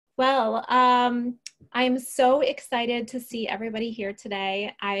Well, I'm so excited to see everybody here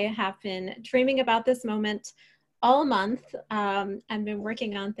today. I have been dreaming about this moment all month and been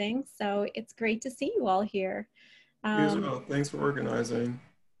working on things, so it's great to see you all here. You as Um, well. Thanks for organizing.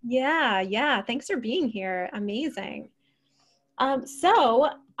 yeah, thanks for being here. Amazing. So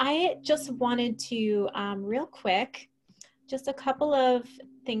I just wanted to, real quick, just a couple of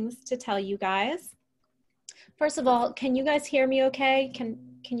things to tell you guys. First of all, can you guys hear me okay?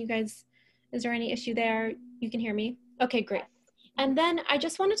 Can you guys, is there any issue there? You can hear me? Okay, great. And then I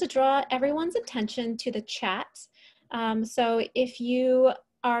just wanted to draw everyone's attention to the chat. So if you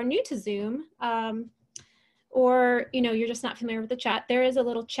are new to Zoom, or you're just not familiar with the chat, there is a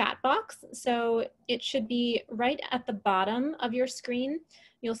little chat box. So it should be right at the bottom of your screen.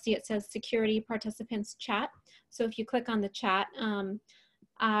 You'll see it says security participants chat. So if you click on the chat,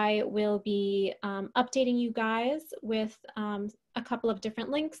 I will be updating you guys with a couple of different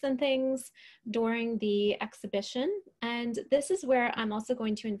links and things during the exhibition. And this is where I'm also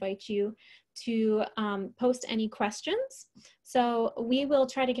going to invite you to post any questions. So we will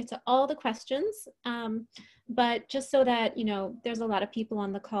try to get to all the questions, but just so that, there's a lot of people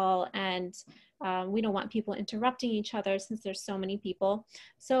on the call and we don't want people interrupting each other since there's so many people.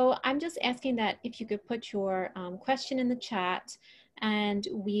 So I'm just asking that if you could put your question in the chat, and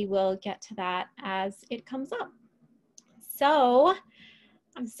we will get to that as it comes up. So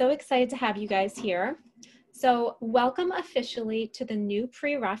I'm so excited to have you guys here. So welcome officially to the new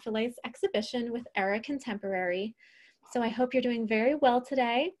Pre-Raphaelites exhibition with Era Contemporary. So I hope you're doing very well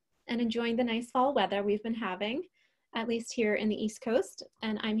today and enjoying the nice fall weather we've been having, at least here in the East Coast,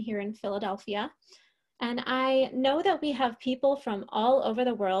 and I'm here in Philadelphia. And I know that we have people from all over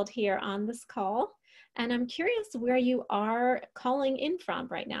the world here on this call, and I'm curious where you are calling in from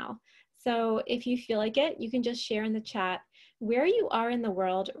right now. So if you feel like it, you can just share in the chat where you are in the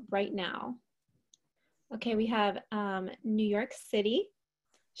world right now. Okay, we have New York City,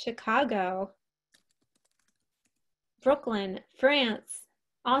 Chicago, Brooklyn, France,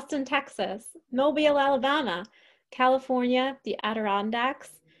 Austin, Texas, Mobile, Alabama, California, the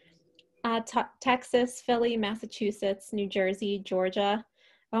Adirondacks, Texas, Philly, Massachusetts, New Jersey, Georgia.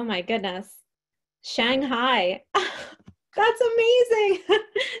 Oh my goodness. Shanghai. That's amazing.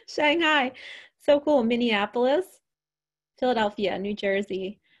 Shanghai. So cool. Minneapolis, Philadelphia, New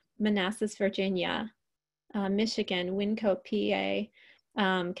Jersey, Manassas, Virginia, Michigan, Wyncote,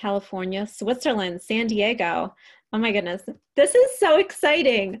 PA, California, Switzerland, San Diego. Oh my goodness. This is so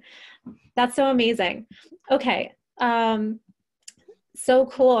exciting. That's so amazing. Okay. So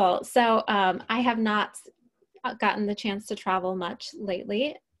cool. So I have not gotten the chance to travel much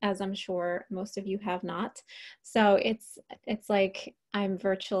lately, as I'm sure most of you have not. So it's like I'm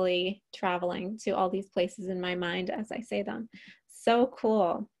virtually traveling to all these places in my mind as I say them. So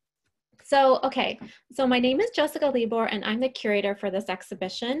cool. So, okay, so my name is Jessica Libor and I'm the curator for this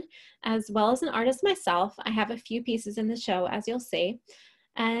exhibition, as well as an artist myself. I have a few pieces in the show, as you'll see.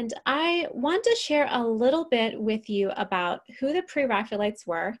 And I want to share a little bit with you about who the Pre-Raphaelites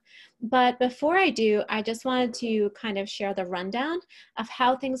were. But before I do, I just wanted to kind of share the rundown of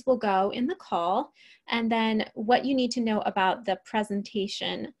how things will go in the call, and then what you need to know about the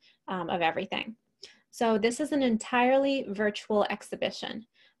presentation of everything. So this is an entirely virtual exhibition.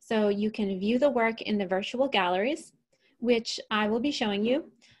 So you can view the work in the virtual galleries, which I will be showing you.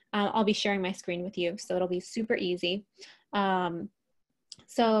 I'll be sharing my screen with you, so it'll be super easy.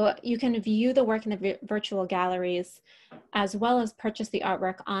 So you can view the work in the virtual galleries, as well as purchase the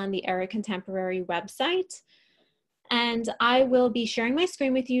artwork on the Era Contemporary website. And I will be sharing my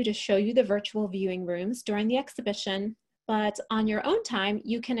screen with you to show you the virtual viewing rooms during the exhibition. But on your own time,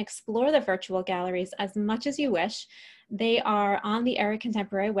 you can explore the virtual galleries as much as you wish. They are on the Era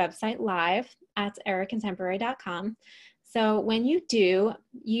Contemporary website live at eracontemporary.com. So when you do,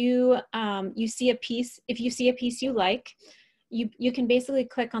 you see a piece, if you see a piece you like, you can basically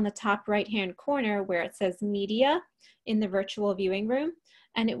click on the top right-hand corner where it says media in the virtual viewing room,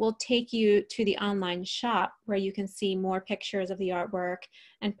 and it will take you to the online shop where you can see more pictures of the artwork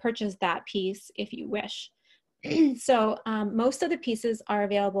and purchase that piece if you wish. So most of the pieces are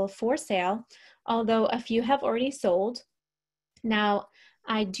available for sale, although a few have already sold. Now,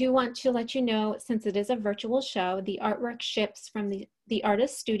 I do want to let you know, since it is a virtual show, the artwork ships from the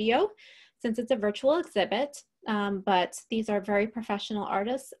artist studio, since it's a virtual exhibit, but these are very professional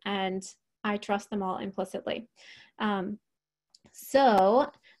artists and I trust them all implicitly.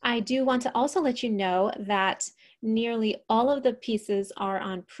 So I do want to also let you know that nearly all of the pieces are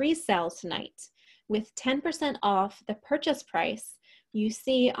on pre-sale tonight, with 10% off the purchase price you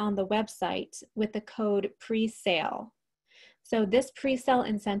see on the website with the code pre-sale. So this pre-sale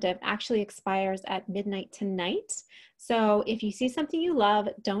incentive actually expires at midnight tonight. So if you see something you love,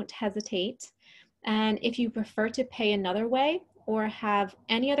 don't hesitate. And if you prefer to pay another way or have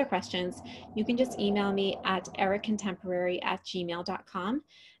any other questions, you can just email me at ericcontemporary@gmail.com.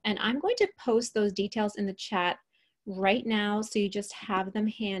 And I'm going to post those details in the chat right now, so you just have them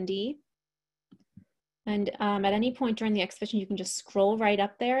handy. And at any point during the exhibition, you can just scroll right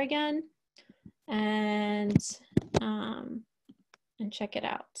up there again and check it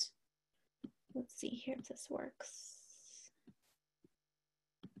out. Let's see here if this works.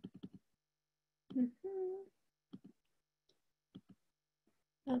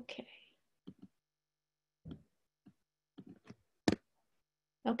 Okay.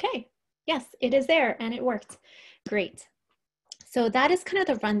 Okay, yes, it is there and it worked. Great. So that is kind of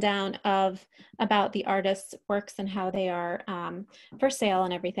the rundown of about the artist's works and how they are for sale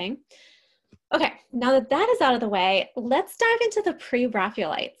and everything. Okay, now that that is out of the way, let's dive into the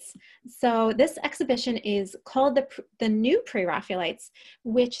Pre-Raphaelites. So this exhibition is called the New Pre-Raphaelites,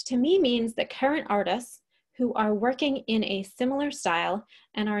 which to me means the current artists who are working in a similar style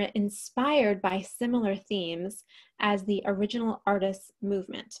and are inspired by similar themes as the original artists'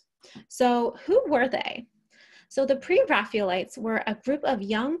 movement. So who were they? So the Pre-Raphaelites were a group of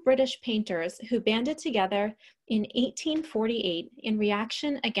young British painters who banded together in 1848 in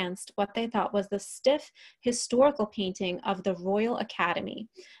reaction against what they thought was the stiff historical painting of the Royal Academy,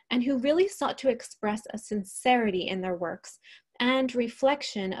 and who really sought to express a sincerity in their works and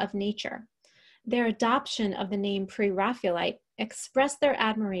reflection of nature. Their adoption of the name Pre-Raphaelite expressed their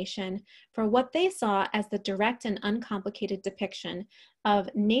admiration for what they saw as the direct and uncomplicated depiction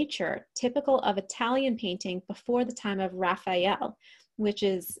of nature typical of Italian painting before the time of Raphael, which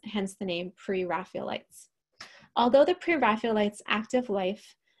is hence the name Pre-Raphaelites. Although the Pre-Raphaelites' active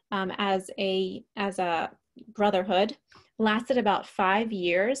life as a brotherhood lasted about 5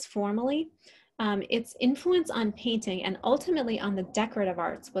 years formally, its influence on painting and ultimately on the decorative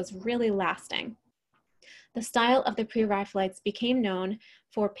arts was really lasting. The style of the Pre-Raphaelites became known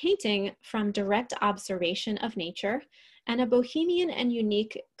for painting from direct observation of nature and a bohemian and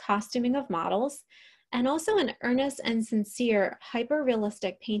unique costuming of models, and also an earnest and sincere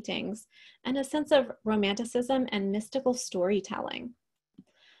hyper-realistic paintings and a sense of romanticism and mystical storytelling.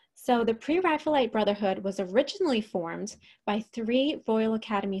 So the Pre-Raphaelite Brotherhood was originally formed by 3 Royal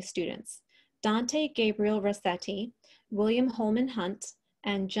Academy students, Dante Gabriel Rossetti, William Holman Hunt,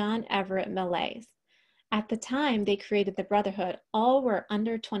 and John Everett Millais. At the time they created the Brotherhood, all were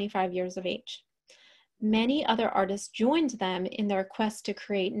under 25 years of age. Many other artists joined them in their quest to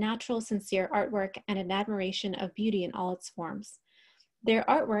create natural, sincere artwork and an admiration of beauty in all its forms. Their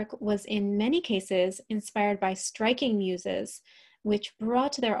artwork was in many cases inspired by striking muses, which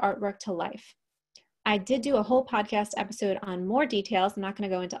brought their artwork to life. I did do a whole podcast episode on more details. I'm not going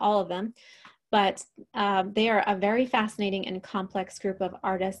to go into all of them, but they are a very fascinating and complex group of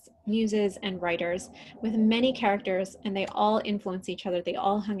artists, muses, and writers with many characters, and they all influence each other. They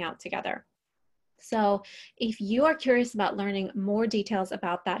all hung out together. So if you are curious about learning more details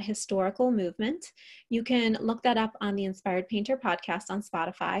about that historical movement, you can look that up on the Inspired Painter podcast on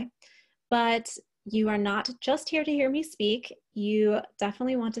Spotify. But you are not just here to hear me speak. You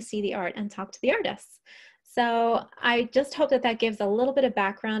definitely want to see the art and talk to the artists. So I just hope that that gives a little bit of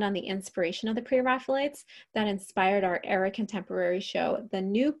background on the inspiration of the Pre-Raphaelites that inspired our era contemporary show, The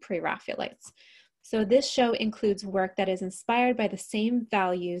New Pre-Raphaelites. So this show includes work that is inspired by the same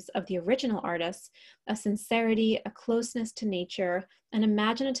values of the original artists, a sincerity, a closeness to nature, an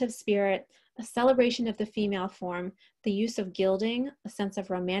imaginative spirit, a celebration of the female form, the use of gilding, a sense of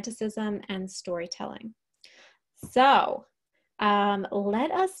romanticism, and storytelling. So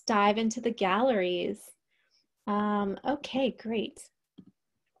let us dive into the galleries. Okay, great.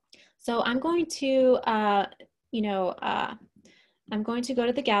 So I'm going to, I'm going to go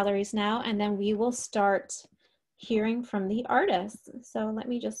to the galleries now, and then we will start hearing from the artists. So let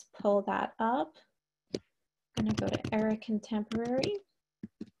me just pull that up. I'm going to go to Era Contemporary,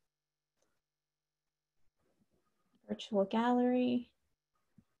 virtual gallery.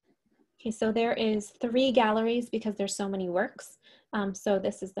 Okay, so there is 3 galleries because there's so many works. So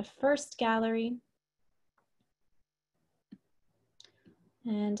this is the first gallery.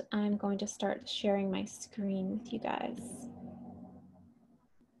 And I'm going to start sharing my screen with you guys.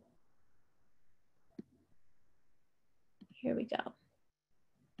 Here we go.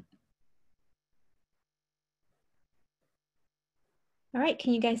 All right,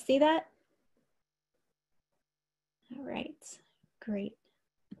 can you guys see that? All right, great.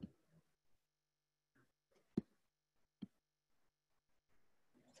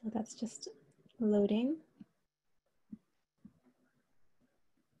 So that's just loading.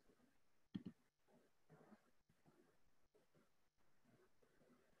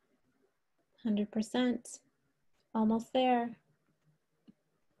 100%. Almost there.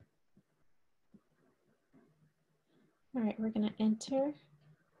 All right, we're going to enter.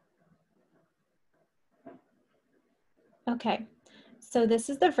 Okay, so this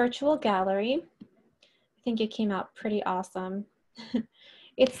is the virtual gallery. I think it came out pretty awesome.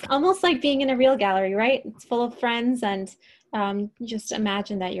 It's almost like being in a real gallery, right? It's full of friends, and just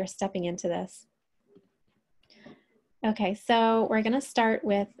imagine that you're stepping into this. Okay, so we're going to start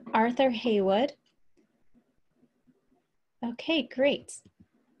with Arthur Haywood. Okay, great.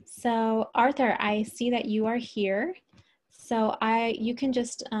 So Arthur, I see that you are here. So you can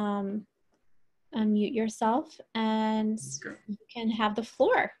just unmute yourself and you can have the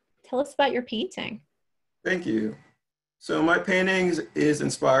floor. Tell us about your painting. Thank you. So my painting is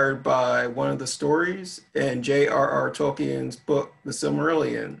inspired by one of the stories in J.R.R. Tolkien's book, The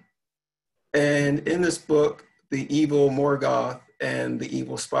Silmarillion. And in this book, the evil Morgoth and the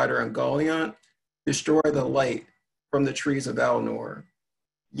evil spider Ungoliant destroy the light from the trees of Valinor.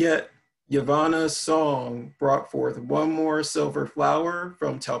 Yet Yavanna's song brought forth one more silver flower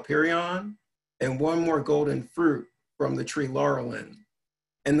from Telperion and one more golden fruit from the tree Laurelin.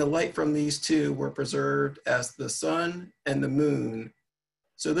 And the light from these two were preserved as the sun and the moon.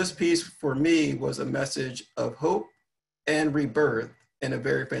 So this piece for me was a message of hope and rebirth in a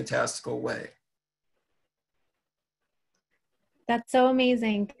very fantastical way. That's so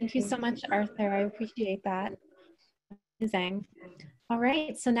amazing. Thank you so much, Arthur. I appreciate that. Amazing. All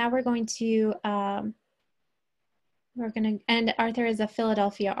right, so now we're going to, and Arthur is a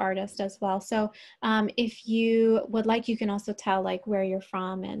Philadelphia artist as well. So if you would like, you can also tell like where you're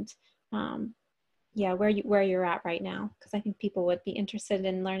from and yeah, where you're at right now, because I think people would be interested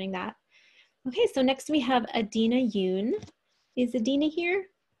in learning that. Okay, so next we have Adina Yoon. Is Adina here?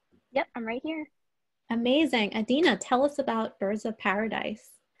 Yep, I'm right here. Amazing. Adina, tell us about Birds of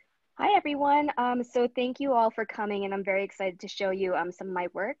Paradise. Hi, everyone. So thank you all for coming, and I'm very excited to show you some of my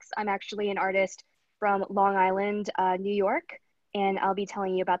works. I'm actually an artist from Long Island, New York, and I'll be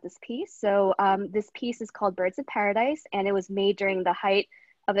telling you about this piece. So this piece is called Birds of Paradise, and it was made during the height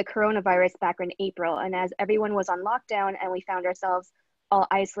of the coronavirus back in April. And as everyone was on lockdown and we found ourselves all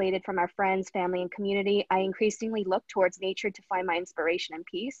isolated from our friends, family, and community, I increasingly looked towards nature to find my inspiration and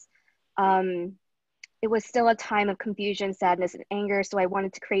peace. It was still a time of confusion, sadness, and anger, so I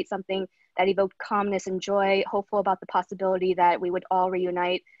wanted to create something that evoked calmness and joy, hopeful about the possibility that we would all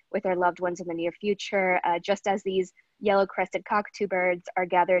reunite with our loved ones in the near future, just as these yellow-crested cockatoo birds are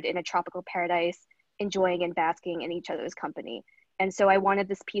gathered in a tropical paradise, enjoying and basking in each other's company. And so I wanted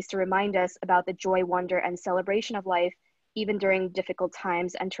this piece to remind us about the joy, wonder, and celebration of life, even during difficult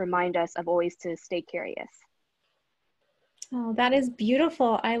times, and to remind us of always to stay curious. Oh, that is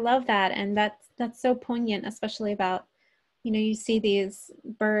beautiful. I love that. And that's so poignant, especially about, you know, you see these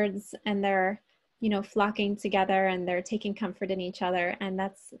birds and they're, you know, flocking together and they're taking comfort in each other. And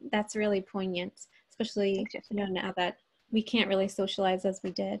that's really poignant, especially, you know, now that we can't really socialize as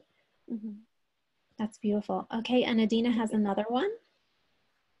we did. Mm-hmm. That's beautiful. Okay, and Adina has another one.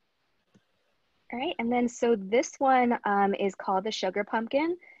 All right, and then so this one is called the Sugar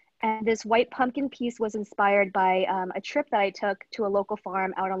Pumpkin. And this white pumpkin piece was inspired by a trip that I took to a local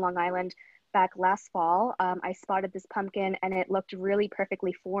farm out on Long Island back last fall. I spotted this pumpkin and it looked really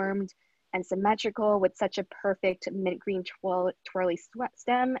perfectly formed and symmetrical with such a perfect mint green twirly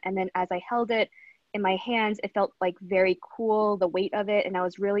stem. And then as I held it in my hands, it felt like very cool, the weight of it. And I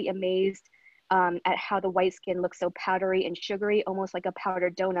was really amazed at how the white skin looked so powdery and sugary, almost like a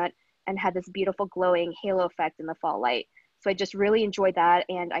powdered donut, and had this beautiful glowing halo effect in the fall light. So I just really enjoyed that,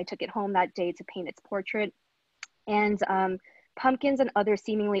 and I took it home that day to paint its portrait. And pumpkins and other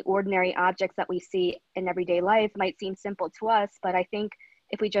seemingly ordinary objects that we see in everyday life might seem simple to us, but I think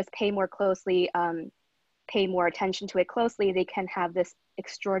if we just pay more attention to it closely, they can have this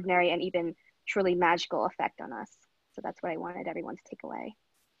extraordinary and even truly magical effect on us. So that's what I wanted everyone to take away.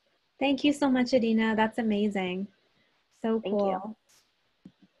 Thank you so much, Adina. That's amazing. So cool. Thank you.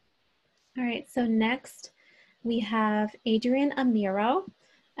 All right, so next we have Adrian Amiro,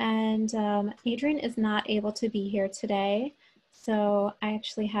 and Adrian is not able to be here today, so I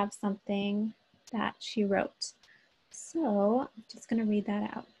actually have something that she wrote. So I'm just going to read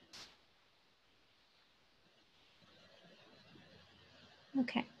that out.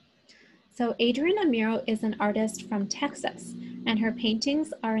 Okay, so Adrian Amiro is an artist from Texas, and her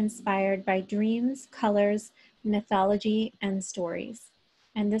paintings are inspired by dreams, colors, mythology, and stories.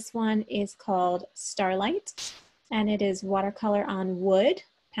 And this one is called Starlight, and it is watercolor on wood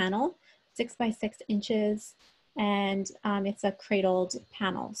panel, 6 by 6 inches, and it's a cradled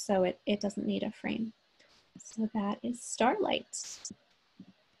panel, so it doesn't need a frame. So that is Starlight.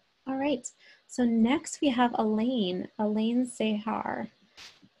 All right. So next we have Elaine, Elaine Sehar.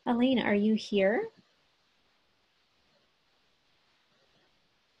 Elaine, are you here?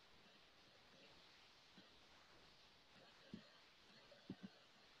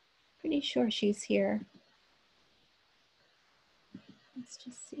 Pretty sure she's here. Let's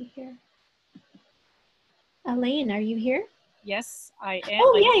just see here. Elaine, are you here? Yes, I am.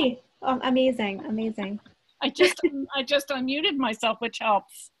 Oh, yay. Oh, amazing, amazing. I just unmuted myself, which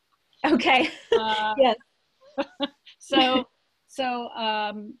helps. Okay. Yes. So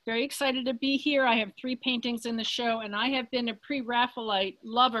very excited to be here. I have 3 paintings in the show, and I have been a Pre-Raphaelite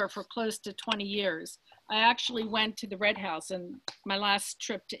lover for close to 20 years. I actually went to the Red House in my last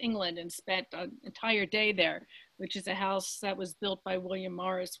trip to England and spent an entire day there, which is a house that was built by William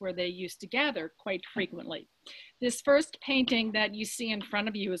Morris where they used to gather quite frequently. This first painting that you see in front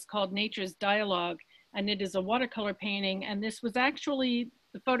of you is called Nature's Dialogue, and it is a watercolor painting. And this was actually,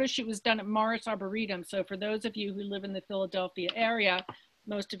 the photo shoot was done at Morris Arboretum. So for those of you who live in the Philadelphia area,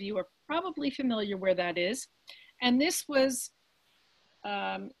 most of you are probably familiar where that is. And this was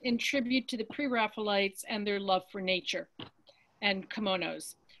in tribute to the Pre-Raphaelites and their love for nature and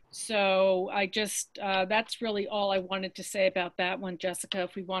kimonos. So I just, that's really all I wanted to say about that one, Jessica,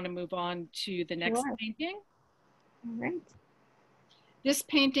 if we want to move on to the next painting. All right. This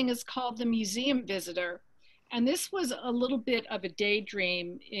painting is called The Museum Visitor. And this was a little bit of a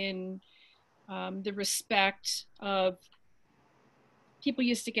daydream in the respect of people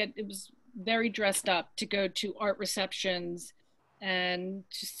used to get, it was very dressed up to go to art receptions and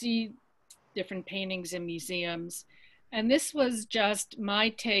to see different paintings in museums. And this was just my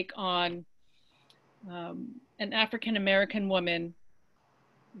take on an African-American woman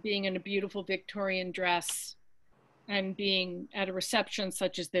being in a beautiful Victorian dress and being at a reception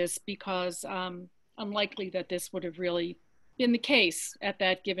such as this, because unlikely that this would have really been the case at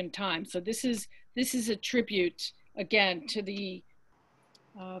that given time. So this is a tribute, again, to the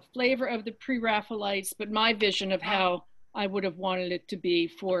flavor of the Pre-Raphaelites, but my vision of how I would have wanted it to be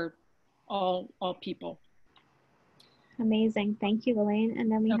for all people. Amazing. Thank you, Elaine.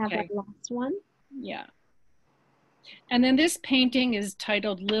 And then we have our last one. Yeah. And then this painting is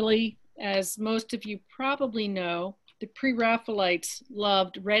titled Lily. As most of you probably know, the Pre-Raphaelites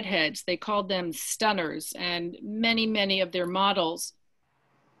loved redheads. They called them stunners, and many, many of their models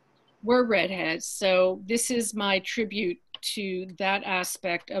were redheads. So this is my tribute to that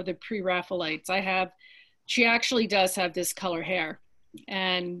aspect of the Pre-Raphaelites. She actually does have this color hair,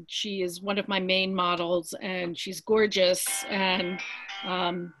 and she is one of my main models, and she's gorgeous. And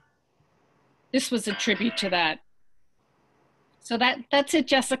this was a tribute to that. So that's it,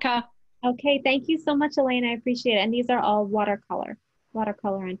 Jessica. Okay, thank you so much, Elaine. I appreciate it. And these are all watercolor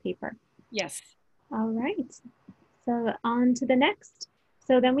and paper. Yes. All right. So on to the next.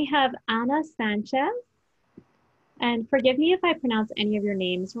 So then we have Ana Sanchez. And forgive me if I pronounce any of your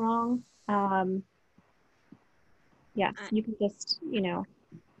names wrong. Yes, you can just,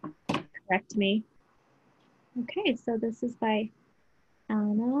 correct me. Okay, so this is by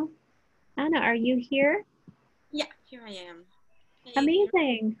Ana. Ana, are you here? Yeah, here I am. Hey,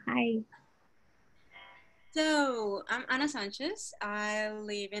 amazing. Hi. So I'm Ana Sanchez. I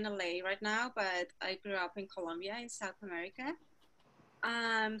live in LA right now, but I grew up in Colombia in South America.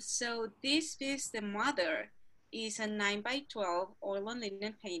 So this piece, The Mother, is a 9x12 oil on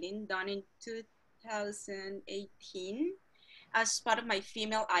linen painting done in 2018 as part of my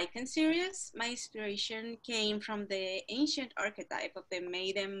female icon series. My inspiration came from the ancient archetype of the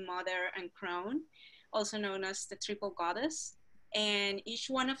maiden, mother, and crone, also known as the triple goddess. And each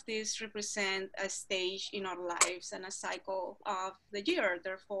one of these represent a stage in our lives and a cycle of the year.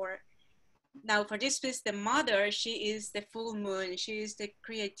 Therefore, now for this piece, The Mother, she is the full moon. She is the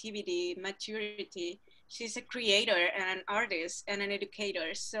creativity, maturity. She's a creator and an artist and an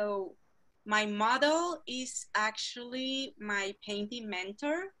educator. So my model is actually my painting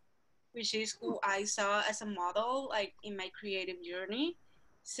mentor, which is who I saw as a model, like in my creative journey.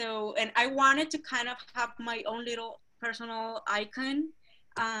 So, and I wanted to kind of have my own little personal icon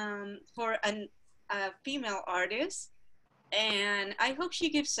for a female artist. And I hope she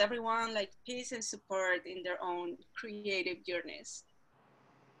gives everyone like peace and support in their own creative journeys.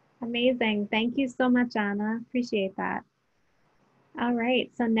 Amazing. Thank you so much, Anna. Appreciate that. All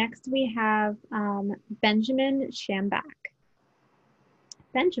right, so next we have Benjamin Schambach.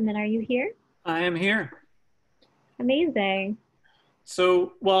 Benjamin, are you here? I am here. Amazing.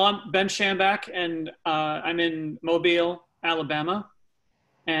 So, well, I'm Ben Schambach, and I'm in Mobile, Alabama.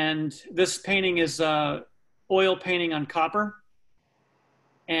 And this painting is oil painting on copper.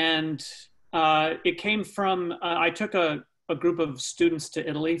 And it came from, I took a a group of students to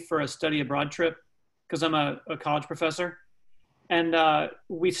Italy for a study abroad trip because I'm a college professor. And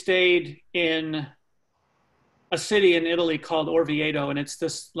we stayed in a city in Italy called Orvieto, and it's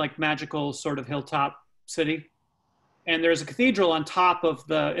this like magical sort of hilltop city. And there's a cathedral on top of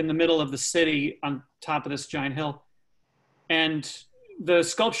in the middle of the city on top of this giant hill. And the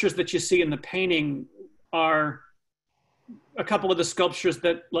sculptures that you see in the painting are a couple of the sculptures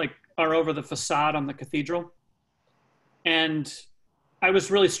that like are over the facade on the cathedral. And I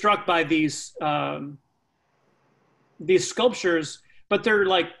was really struck by these sculptures, but they're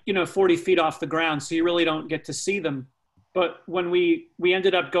like, 40 feet off the ground, so you really don't get to see them. But when we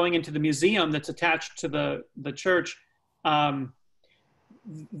ended up going into the museum that's attached to the church,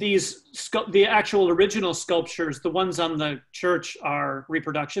 the actual original sculptures, the ones on the church are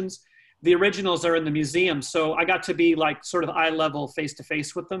reproductions. The originals are in the museum. So I got to be like sort of eye level face to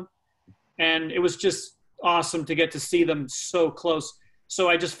face with them. And it was just awesome to get to see them so close. So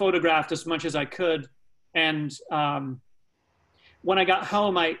I just photographed as much as I could. And when I got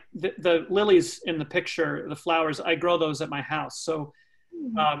home, the lilies in the picture, the flowers, I grow those at my house. So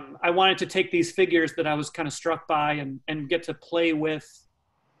I wanted to take these figures that I was kind of struck by and get to play with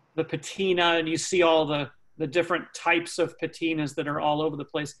the patina, and you see all the different types of patinas that are all over the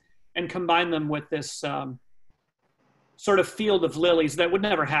place, and combine them with this sort of field of lilies that would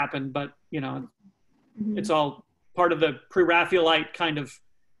never happen, but it's all part of the Pre-Raphaelite kind of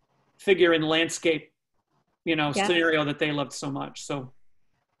figure in landscape, scenario that they loved so much. So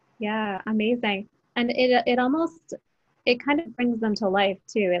yeah, amazing. And it kind of brings them to life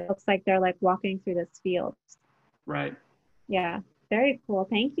too. It looks like they're like walking through this field. Right. Yeah, very cool.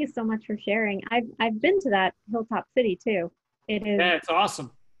 Thank you so much for sharing. I've been to that hilltop city too. It is. Yeah, it's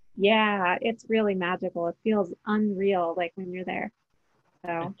awesome. Yeah, it's really magical. It feels unreal like when you're there.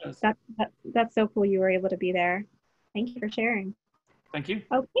 So that's so cool you were able to be there. Thank you for sharing. Thank you.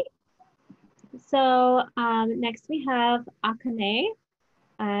 Okay. So next we have Akane,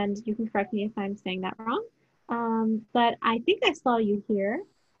 and you can correct me if I'm saying that wrong. But I think I saw you here.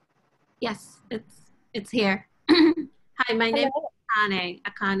 Yes, it's here. Hi, my name is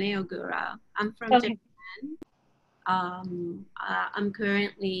Akane Ogura. I'm from Japan. I'm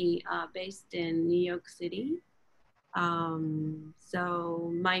currently based in New York City. So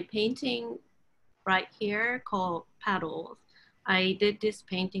my painting right here called Petals, I did this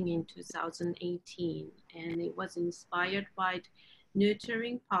painting in 2018, and it was inspired by the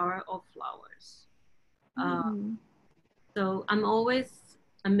nurturing power of flowers. So I'm always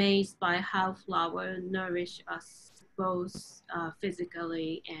amazed by how flowers nourish us both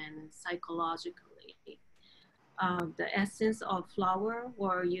physically and psychologically. The essence of flower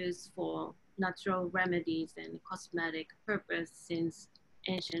were used for natural remedies and cosmetic purpose since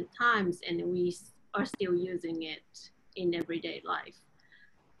ancient times, and we are still using it in everyday life.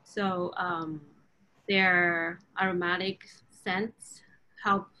 So their aromatic scents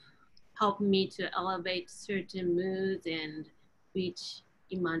help me to elevate certain moods and reach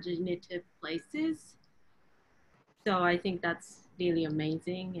imaginative places. So I think that's really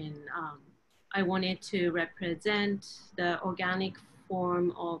amazing, and I wanted to represent the organic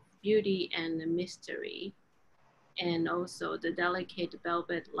form of beauty and the mystery, and also the delicate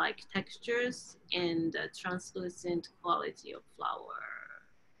velvet-like textures and the translucent quality of flower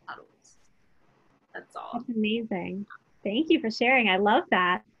petals. That's all. That's amazing. Thank you for sharing. I love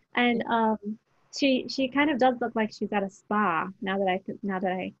that. And she kind of does look like she's at a spa now that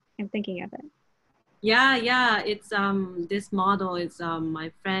I am thinking of it. Yeah, it's this model is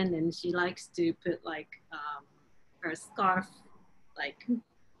my friend, and she likes to put like her scarf like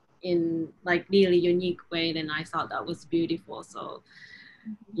in like really unique way, and I thought that was beautiful. So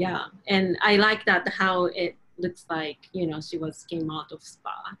yeah, and I like that how it looks like she came out of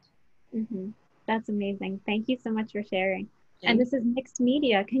spa. That's amazing. Thank you so much for sharing. And this is mixed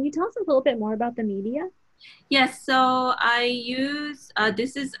media. Can you tell us a little bit more about the media? Yes, so I use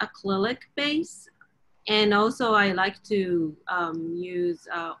this is acrylic base. And also I like to use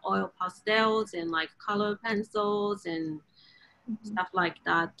oil pastels and like color pencils and stuff like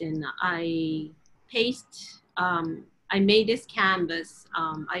that. And I made this canvas.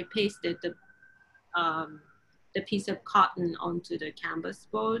 I pasted the piece of cotton onto the canvas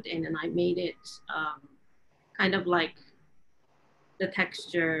board, and then I made it kind of like the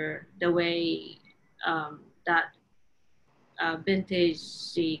texture, the way that vintage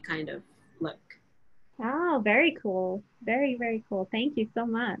kind of look. Oh, very cool. Very, very cool. Thank you so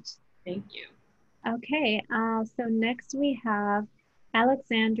much. Thank you. Okay, so next we have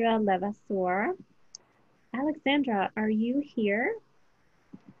Alexandra Levasseur. Alexandra, are you here?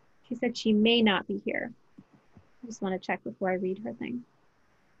 She said she may not be here. just want to check before I read her thing.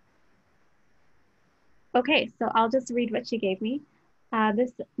 Okay, so I'll just read what she gave me.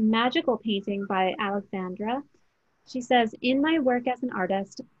 This magical painting by Alexandra. She says, in my work as an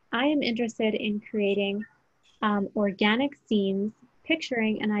artist, I am interested in creating organic scenes,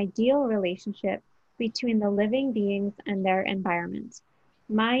 picturing an ideal relationship between the living beings and their environment.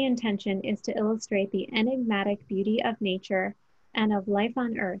 My intention is to illustrate the enigmatic beauty of nature and of life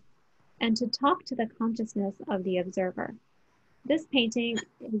on Earth, and to talk to the consciousness of the observer. This painting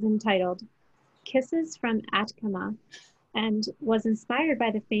is entitled Kisses from Atacama and was inspired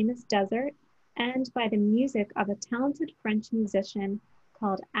by the famous desert and by the music of a talented French musician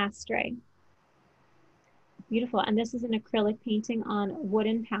called Astre. Beautiful. And this is an acrylic painting on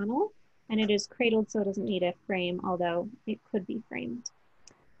wooden panel, and it is cradled, so it doesn't need a frame, although it could be framed.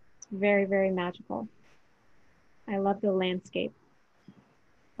 It's very, very magical. I love the landscape.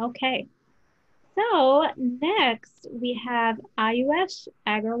 Okay. So next we have Ayush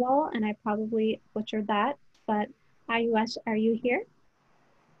Agarwal, and I probably butchered that, but Ayush, are you here?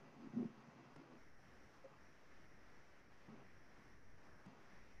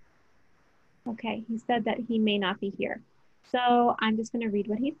 Okay, he said that he may not be here. So I'm just going to read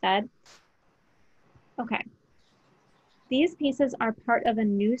what he said. Okay. These pieces are part of a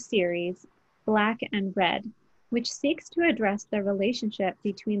new series, Black and Red, which seeks to address the relationship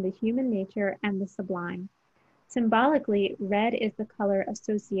between the human nature and the sublime. Symbolically, red is the color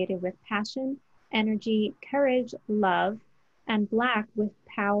associated with passion, energy, courage, love, and black with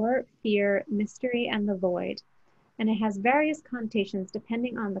power, fear, mystery, and the void. And it has various connotations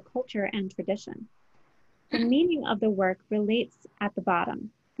depending on the culture and tradition. The meaning of the work relates at the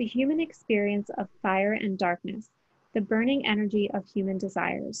bottom, the human experience of fire and darkness, the burning energy of human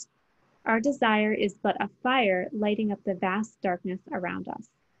desires. Our desire is but a fire lighting up the vast darkness around us.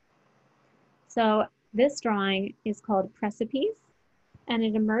 So this drawing is called Precipice, and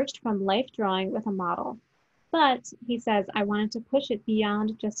it emerged from life drawing with a model. But he says, I wanted to push it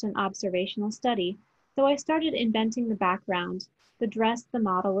beyond just an observational study, so I started inventing the background, the dress the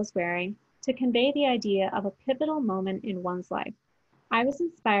model was wearing, to convey the idea of a pivotal moment in one's life. I was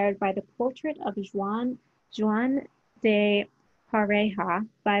inspired by the portrait of Juan de Pareja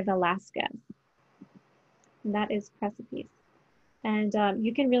by Velázquez. And that is Precipice. And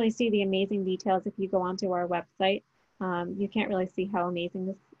you can really see the amazing details if you go onto our website. You can't really see how amazing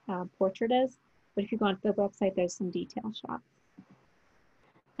this portrait is, but if you go onto the website, there's some detail shots.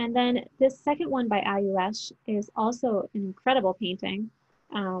 And then this second one by Ayush is also an incredible painting.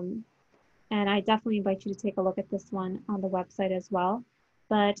 And I definitely invite you to take a look at this one on the website as well.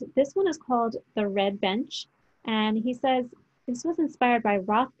 But this one is called The Red Bench. And he says, this was inspired by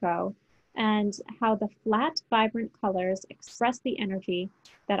Rothko and how the flat, vibrant colors express the energy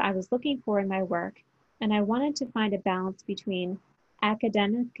that I was looking for in my work. And I wanted to find a balance between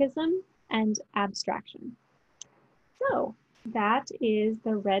academicism and abstraction. So that is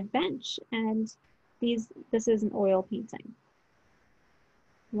The Red Bench. And this is an oil painting.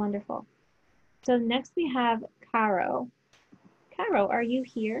 Wonderful. So next we have Caro. Caro, are you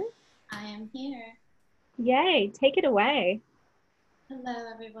here? I am here. Yay, take it away. Hello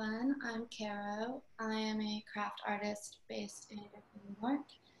everyone, I'm Caro. I am a craft artist based in New York,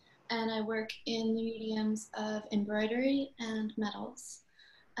 and I work in the mediums of embroidery and metals.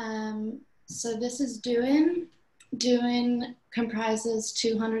 So this is Doin. Doin comprises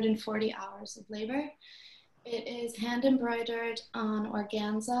 240 hours of labor. It is hand embroidered on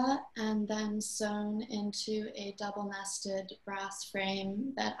organza and then sewn into a double nested brass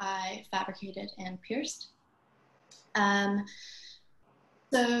frame that I fabricated and pierced.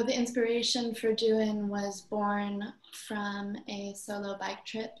 So the inspiration for Doin was born from a solo bike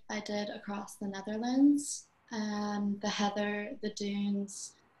trip I did across the Netherlands. The heather, the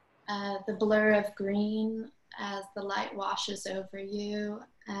dunes, the blur of green as the light washes over you,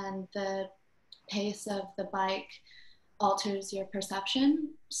 and the pace of the bike alters your perception.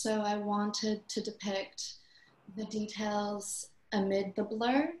 So I wanted to depict the details amid the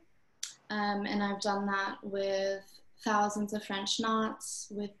blur. And I've done that with thousands of French knots,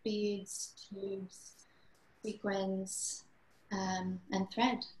 with beads, tubes, sequins, and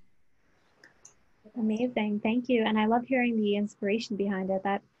thread. Amazing, thank you. And I love hearing the inspiration behind it.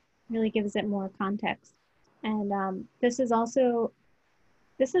 That really gives it more context. And this also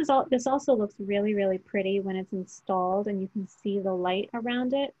looks really, really pretty when it's installed and you can see the light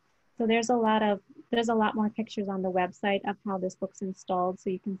around it. So there's a lot more pictures on the website of how this looks installed so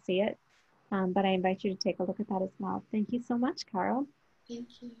you can see it. But I invite you to take a look at that as well. Thank you so much, Carol.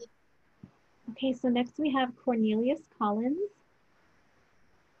 Thank you. Okay, so next we have Cornelius Collins.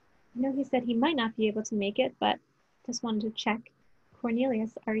 I know he said he might not be able to make it, but Just wanted to check.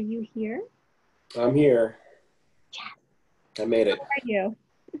 Cornelius, are you here? I'm here. Yes. I made it. How are you?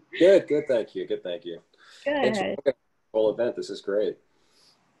 Good, good, thank you. Good, thank you. Thanks for Good. the whole event. This is great.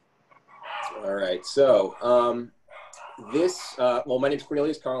 All right, so well, my name is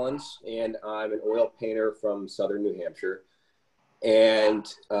Cornelius Collins, and I'm an oil painter from southern New Hampshire. And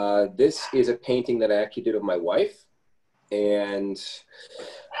this is a painting that I actually did of my wife. And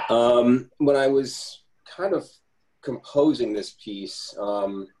when I was kind of composing this piece,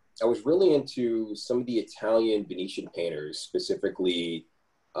 I was really into some of the Italian Venetian painters, specifically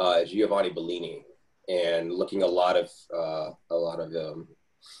Giovanni Bellini, and looking a lot of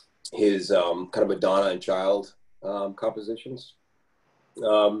his kind of Madonna and Child compositions.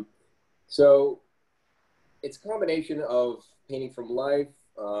 So it's a combination of painting from life,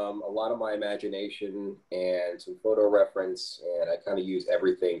 a lot of my imagination, and some photo reference, and I kind of use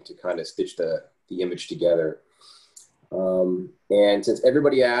everything to kind of stitch the image together. And since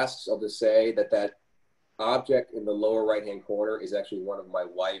everybody asks, I'll just say that object in the lower right-hand corner is actually one of my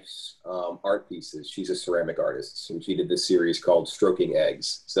wife's art pieces. She's a ceramic artist, and she did this series called Stroking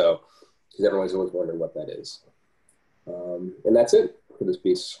Eggs. So, because everyone's always wondering what that is. And that's it for this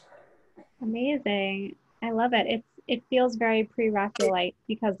piece. Amazing. I love it. It feels very pre-Raphaelite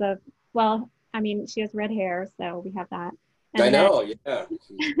because of, well, I mean, she has red hair, so we have that. And I know, then, yeah.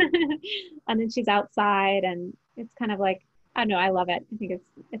 and then she's outside, and it's kind of like, I don't know, I love it. I think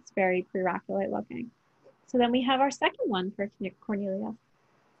it's very pre-Raphaelite looking. So then we have our second one for Cornelia.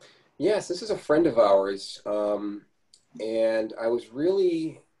 Yes, this is a friend of ours. And I was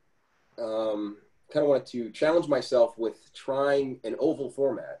really kind of wanted to challenge myself with trying an oval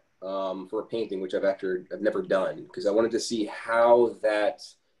format for a painting, which I've never done, because I wanted to see how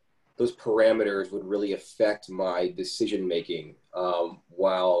those parameters would really affect my decision making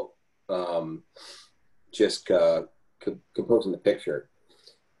while just composing the picture.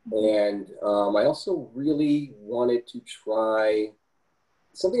 And I also really wanted to try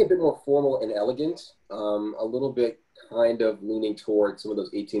something a bit more formal and elegant, a little bit kind of leaning towards some of those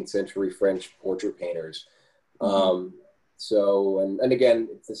 18th century French portrait painters. So, and again,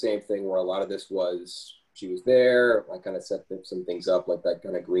 it's the same thing where a lot of this was, she was there, I kind of set some things up, like that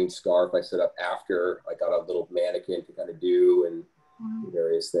kind of green scarf I set up after I got a little mannequin to kind of do, and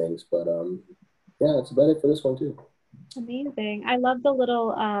various things. But yeah, that's about it for this one too. Amazing. I love the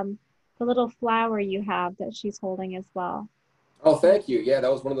little flower you have that she's holding as well. Oh, thank you. Yeah,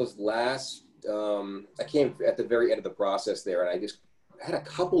 that was one of those last, I came at the very end of the process there, and I just had a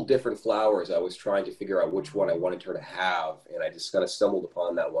couple different flowers I was trying to figure out which one I wanted her to have, and I just kind of stumbled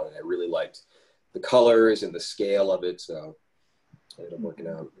upon that one, and I really liked the colors and the scale of it, so it ended up working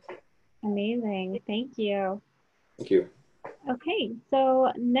out. Amazing. Thank you. Thank you. Okay,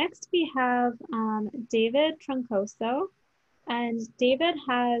 so next we have David Troncoso, and David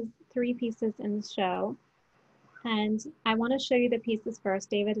has 3 pieces in the show. And I want to show you the pieces first.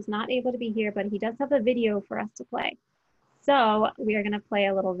 David is not able to be here, but he does have a video for us to play. So we are going to play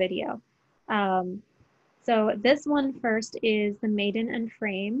a little video. So this one first is The Maiden and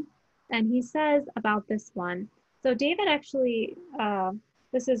Frame. And he says about this one. So David actually,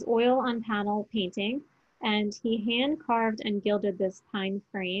 this is oil on panel painting. And he hand carved and gilded this pine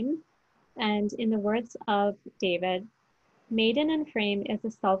frame. And in the words of David, Maiden and Frame is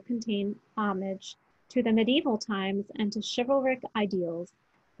a self-contained homage to the medieval times and to chivalric ideals.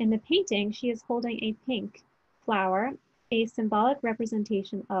 In the painting, she is holding a pink flower, a symbolic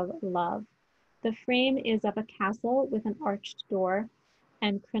representation of love. The frame is of a castle with an arched door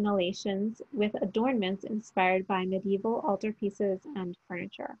and crenellations with adornments inspired by medieval altarpieces and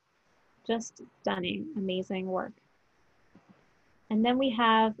furniture. Just stunning, amazing work. And then we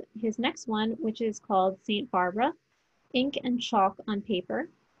have his next one, which is called Saint Barbara, ink and chalk on paper.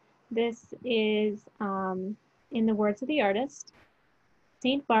 This is, in the words of the artist,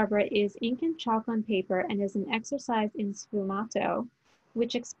 Saint Barbara is ink and chalk on paper and is an exercise in sfumato,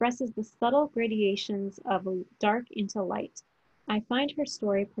 which expresses the subtle gradations of dark into light. I find her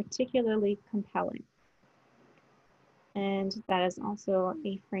story particularly compelling. And that is also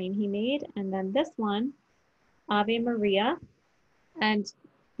a frame he made. And then this one, Ave Maria. And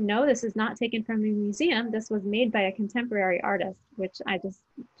no, this is not taken from a museum. This was made by a contemporary artist, which I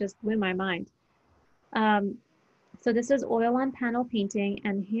just blew my mind. So this is oil on panel painting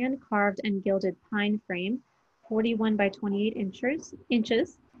and hand carved and gilded pine frame, 41 by 28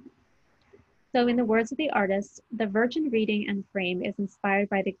 inches. So in the words of the artist, the Virgin reading and frame is inspired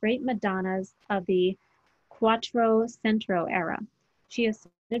by the great Madonnas of the Quattrocento era. She is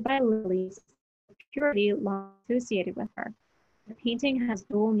surrounded by lilies of purity long associated with her. The painting has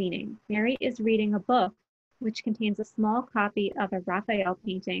dual meaning. Mary is reading a book which contains a small copy of a Raphael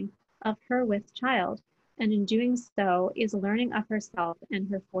painting of her with child, and in doing so is learning of herself and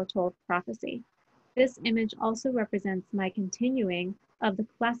her foretold prophecy. This image also represents my continuing of the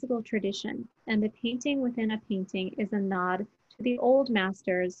classical tradition, and the painting within a painting is a nod to the old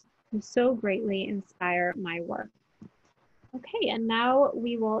masters who so greatly inspire my work. Okay, and now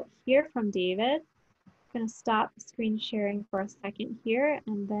we will hear from David. I'm going to stop screen sharing for a second here,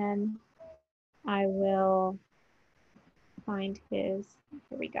 and then I will find his,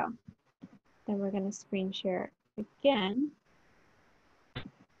 here we go. Then we're going to screen share again,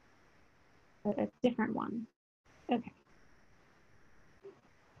 but a different one. Okay.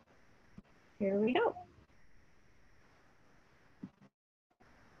 Here we go.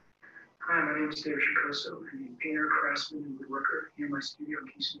 Hi, my name is David Chicoso. I'm a painter, craftsman, and woodworker here in my studio in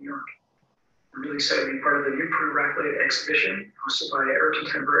Kingston, New York. I'm really excited to be part of the new Pre-Raphaelite exhibition hosted by Art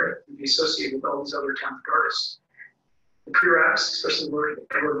Contemporary and be associated with all these other talented artists. The Pre-Raps, especially the work of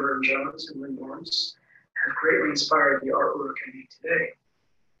Edward Burne-Jones and Lynn Lawrence, have greatly inspired the artwork I make today.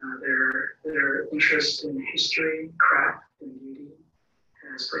 Their interest in history, craft, and beauty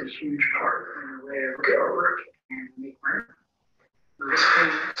has played a huge part in the way I look at artwork and make my art. This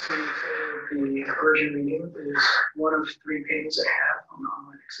painting, the version reading, is one of 3 paintings I have on the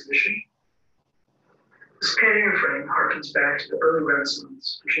online exhibition. This painting and frame harkens back to the early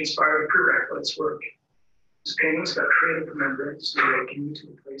Renaissance, which inspired Pre-Raphaelite's work. This painting is about creative remembrance, awakening you to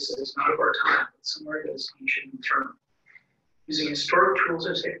a place that is not of our time, but somewhere that is ancient and eternal. Using historic tools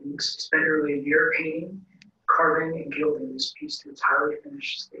and techniques, I spent nearly a year painting, carving, and gilding this piece to its highly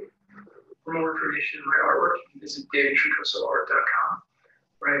finished state. For more information on my artwork, you can visit davidchicosoart.com,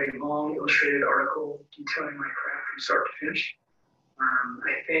 where I have a long illustrated article detailing my craft from start to finish.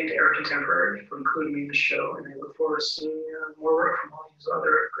 I thank Art Contemporary for including me in the show, and I look forward to seeing more work from all these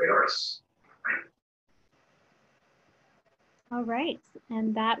other great artists. All right,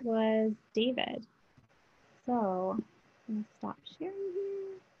 and that was David. So I'm going to stop sharing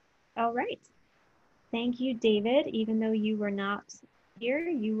here. All right. Thank you, David. Even though you were not here,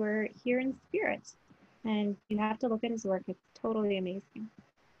 you were here in spirit. And you have to look at his work. It's totally amazing.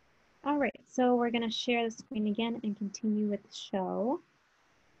 All right, so we're going to share the screen again and continue with the show.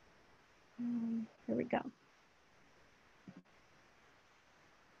 Here we go.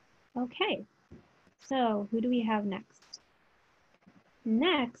 Okay, so who do we have next?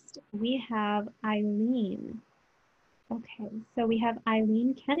 Next, we have Eileen. Okay, so we have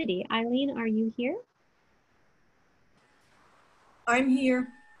Eileen Kennedy. Eileen, are you here? I'm here.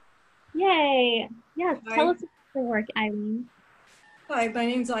 Yay. Yes, Hi. tell us about your work, Eileen. Hi, my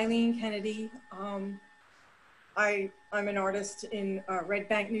name's Eileen Kennedy. I'm an artist in Red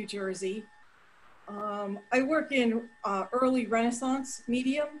Bank, New Jersey. I work in early Renaissance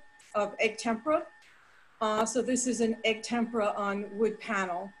medium of egg tempera. So this is an egg tempera on wood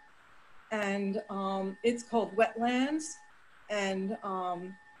panel, and it's called Wetlands. And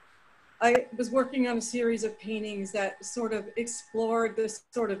I was working on a series of paintings that sort of explored this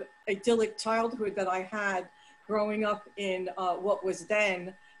sort of idyllic childhood that I had growing up in what was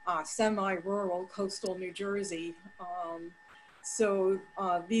then semi-rural coastal New Jersey. So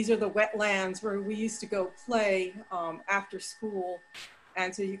these are the wetlands where we used to go play after school.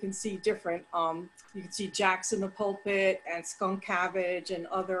 And so you can see different, you can see jacks in the pulpit and skunk cabbage and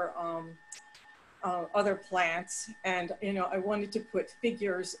other plants. And, you know, I wanted to put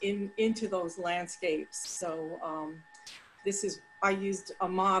figures into those landscapes. So I used a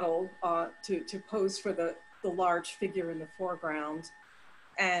model to pose for the large figure in the foreground.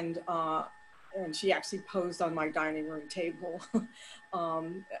 And she actually posed on my dining room table.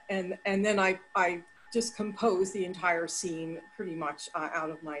 And then I just composed the entire scene pretty much out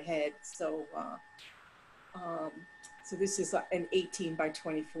of my head. So, so this is an 18 by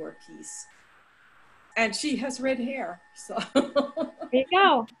 24 piece. And she has red hair, so. There you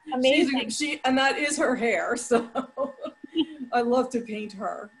go, amazing. And that is her hair, so I love to paint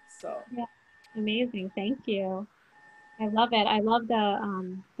her, so. Yeah, amazing, thank you. I love it. I love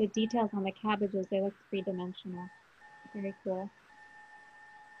the details on the cabbages. They look 3-dimensional. Very cool.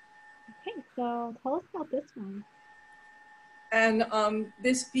 Okay, so tell us about this one. And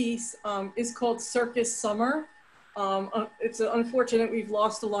this piece is called Circus Summer. It's unfortunate we've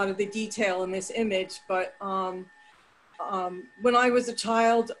lost a lot of the detail in this image, but when I was a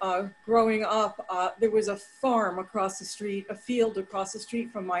child growing up, there was a farm across the street, a field across the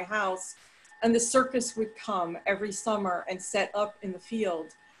street from my house, and the circus would come every summer and set up in the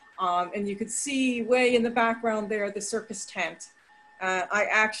field. And you could see way in the background there, the circus tent. I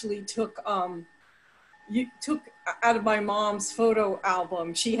actually took took out of my mom's photo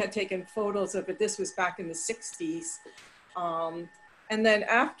album. She had taken photos of it. This was back in the 60s. And then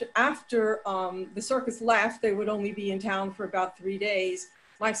after the circus left, they would only be in town for about 3 days.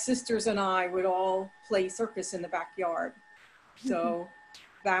 My sisters and I would all play circus in the backyard. So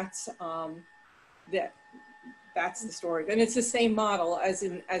that's that's the story. And it's the same model as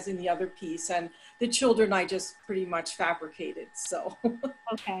in the other piece. And the children I just pretty much fabricated, so.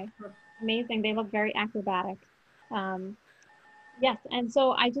 Okay, amazing. They look very acrobatic. Yes, and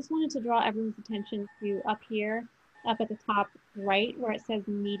so I just wanted to draw everyone's attention to up here, up at the top right, where it says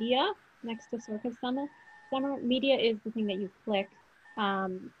media next to Circus Summer. Media is the thing that you click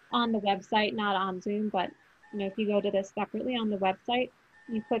on the website, not on Zoom, but you know, if you go to this separately on the website,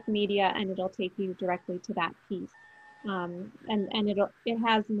 you click media and it'll take you directly to that piece. And it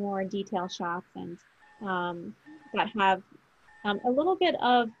has more detail shots and that have a little bit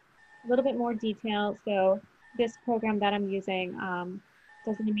more detail. So this program that I'm using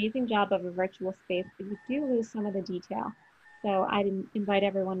does an amazing job of a virtual space, but you do lose some of the detail. So I invite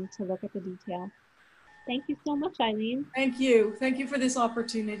everyone to look at the detail. Thank you so much, Eileen. Thank you. Thank you for this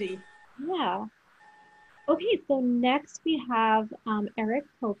opportunity. Yeah. Okay, so next we have Eric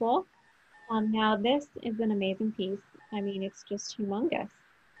Popel. Now this is an amazing piece. I mean, it's just humongous.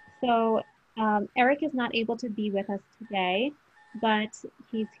 So Eric is not able to be with us today, but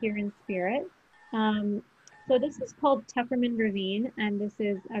he's here in spirit. So this is called Tuckerman Ravine, and this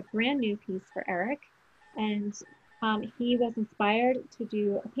is a brand new piece for Eric. And he was inspired to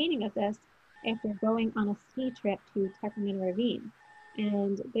do a painting of this after going on a ski trip to Tuckerman Ravine.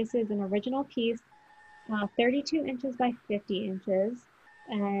 And this is an original piece, 32 inches by 50 inches.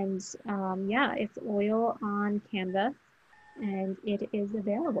 And yeah, it's oil on canvas and it is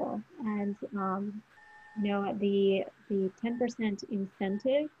available. And you know, the 10%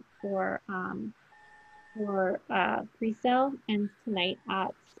 incentive for pre-sale ends tonight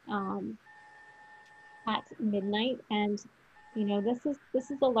at midnight. And you know, this is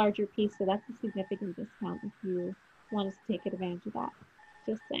a larger piece, so that's a significant discount if you want us to take advantage of that.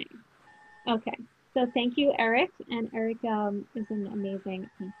 Just saying. Okay, so thank you, Eric, and Eric is an amazing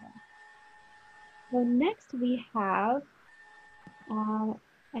painter. So next we have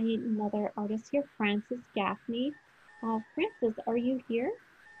another artist here, Frances Gaffney. Frances, are you here?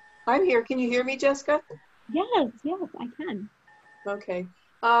 I'm here. Can you hear me, Jessica? Yes, I can. Okay.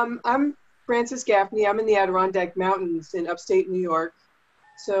 I'm Frances Gaffney. I'm in the Adirondack Mountains in upstate New York.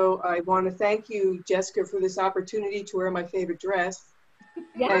 So I want to thank you, Jessica, for this opportunity to wear my favorite dress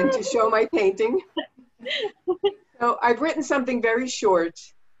and to show my painting. So I've written something very short.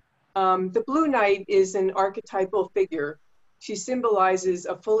 The Blue Knight is an archetypal figure. She symbolizes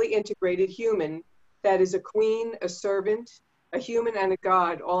a fully integrated human that is a queen, a servant, a human, and a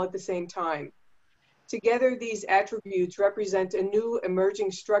god all at the same time. Together, these attributes represent a new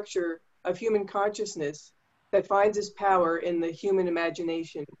emerging structure of human consciousness that finds its power in the human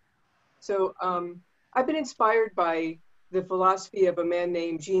imagination. So I've been inspired by the philosophy of a man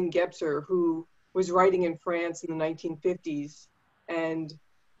named Jean Gebser, who was writing in France in the 1950s. And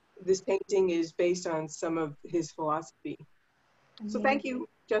this painting is based on some of his philosophy. So thank you,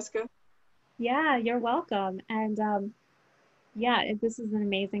 Jessica. Yeah, you're welcome. And yeah, this is an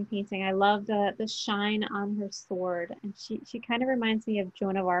amazing painting. I love the shine on her sword. And she kind of reminds me of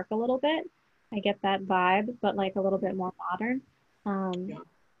Joan of Arc a little bit. I get that vibe, but like a little bit more modern.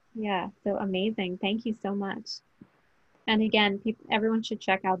 Yeah, so amazing. Thank you so much. And again, everyone should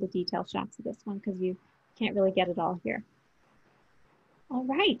check out the detail shots of this one because you can't really get it all here. All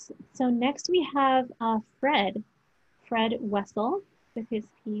right, so next we have Fred Wessel with his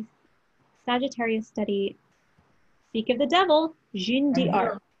piece, Sagittarius Study, Speak of the Devil, Jean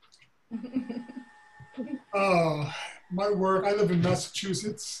d'Arc. My work, I live in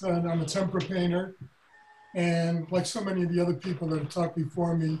Massachusetts and I'm a tempera painter. And like so many of the other people that have talked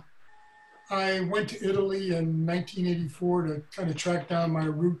before me, I went to Italy in 1984 to kind of track down my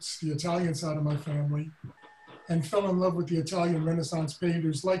roots, the Italian side of my family, and fell in love with the Italian Renaissance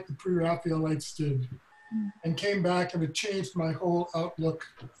painters like the Pre-Raphaelites did, and came back, and it changed my whole outlook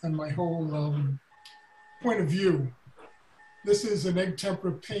and my whole point of view. This is an egg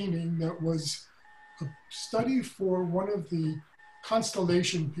tempera painting that was a study for one of the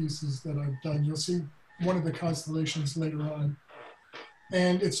constellation pieces that I've done. You'll see one of the constellations later on.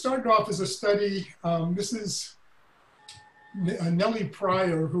 And it started off as a study. This is Nellie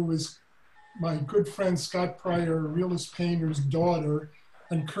Pryor, who is my good friend Scott Pryor, a realist painter's daughter,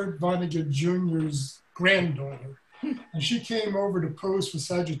 and Kurt Vonnegut Jr.'s granddaughter. And she came over to pose for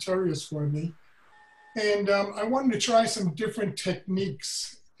Sagittarius for me. And I wanted to try some different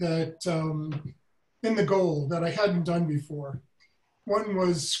techniques that in the gold that I hadn't done before. One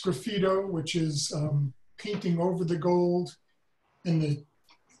was graffito, which is painting over the gold in the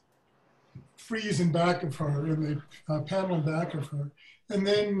frieze in back of her, in the panel in back of her, and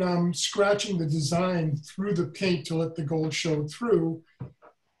then scratching the design through the paint to let the gold show through.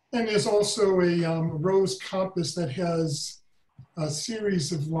 And there's also a rose compass that has a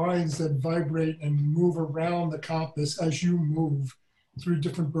series of lines that vibrate and move around the compass as you move through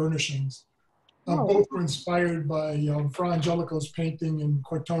different burnishings. Both were inspired by Fra Angelico's painting in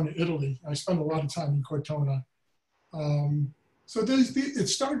Cortona, Italy. I spent a lot of time in Cortona. So it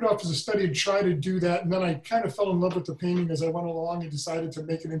started off as a study to try to do that, and then I kind of fell in love with the painting as I went along and decided to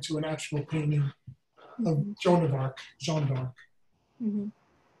make it into an actual painting of Joan of Arc, Jeanne d'Arc. Mm-hmm.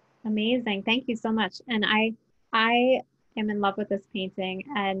 Amazing. Thank you so much. And I am in love with this painting.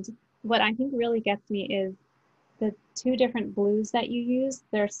 And what I think really gets me is the two different blues that you use.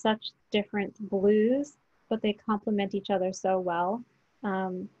 They're such different blues, but they complement each other so well.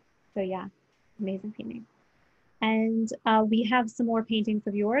 So yeah, amazing painting. And we have some more paintings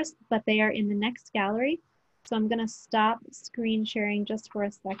of yours, but they are in the next gallery. So I'm gonna stop screen sharing just for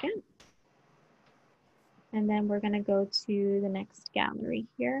a second. And then we're gonna go to the next gallery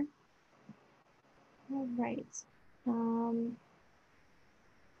here. All right.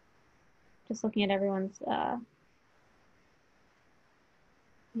 Just looking at everyone's,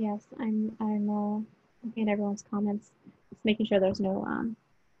 yes, I'm looking at everyone's comments, just making sure there's no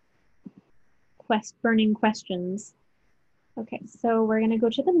burning questions. Okay, so we're gonna go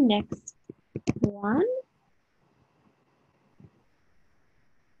to the next one.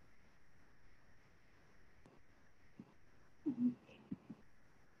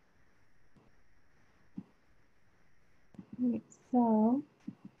 Right, so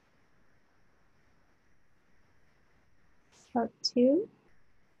part 2,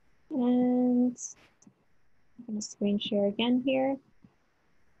 and I'm going to screen share again here.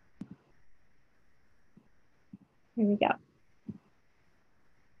 Here we go.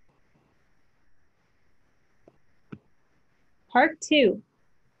 Part 2.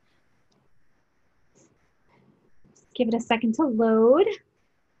 Just give it a second to load.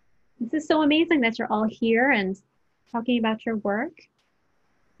 This is so amazing that you're all here and talking about your work.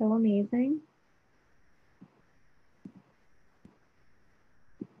 So amazing.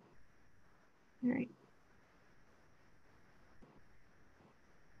 All right.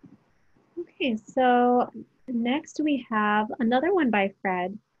 Okay, so next we have another one by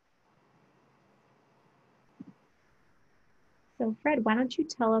Fred. So Fred, why don't you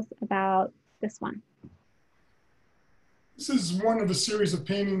tell us about this one? This is one of a series of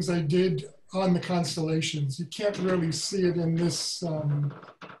paintings I did on the constellations. You can't really see it in this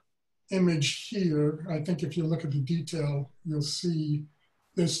image here. I think if you look at the detail, you'll see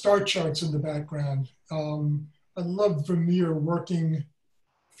there's star charts in the background. I love Vermeer working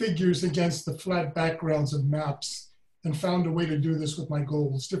figures against the flat backgrounds of maps, and found a way to do this with my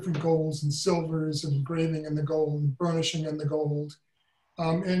golds, different golds and silvers and engraving in the gold and burnishing in the gold.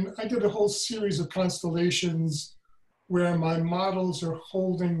 And I did a whole series of constellations where my models are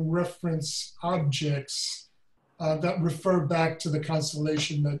holding reference objects that refer back to the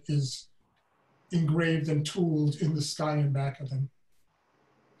constellation that is engraved and tooled in the sky and back of them.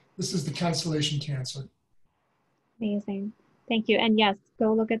 This is the constellation Cancer. Amazing. Thank you. And yes,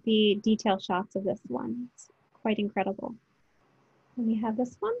 go look at the detail shots of this one. It's quite incredible. And we have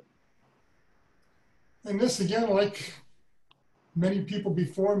this one. And this, again, like many people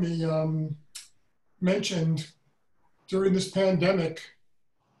before me mentioned, during this pandemic,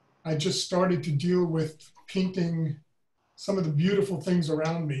 I just started to deal with painting some of the beautiful things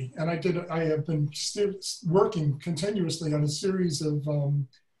around me. And I have been still working continuously on a series of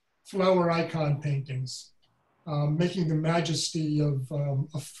flower icon paintings, making the majesty of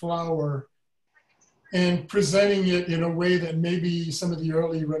a flower and presenting it in a way that maybe some of the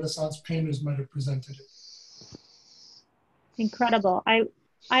early Renaissance painters might have presented it. Incredible. I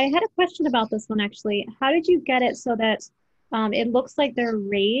had a question about this one, actually. How did you get it so that it looks like they're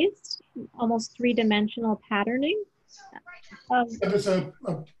raised, almost three-dimensional patterning? There's a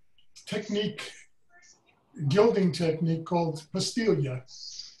technique, gilding technique called pastilla,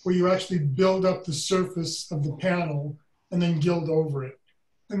 where you actually build up the surface of the panel and then gild over it.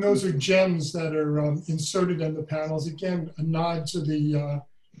 And those are gems that are inserted in the panels. Again, a nod to the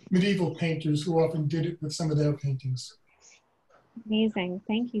medieval painters who often did it with some of their paintings. Amazing.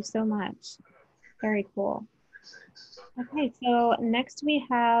 Thank you so much. Very cool. Okay, so next we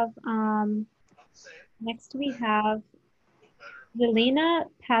have Jelena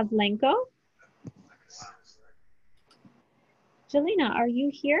Pavlenko. Jelena, are you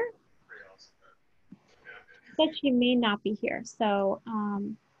here? said she may not be here, so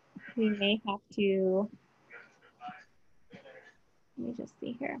we may have to, let me just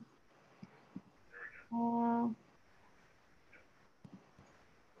see here.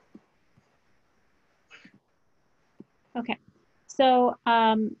 Okay, so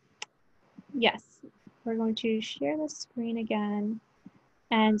yes, we're going to share the screen again.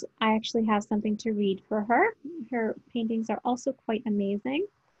 And I actually have something to read for her. Her paintings are also quite amazing.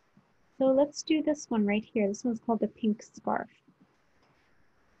 So let's do this one right here. This one's called The Pink Scarf.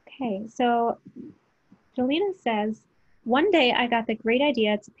 Okay, so Jolena says, one day I got the great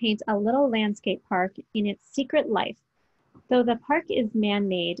idea to paint a little landscape park in its secret life. Though the park is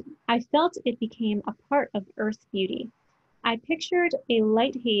man-made, I felt it became a part of Earth's beauty. I pictured a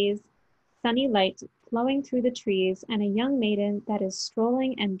light haze, sunny light flowing through the trees, and a young maiden that is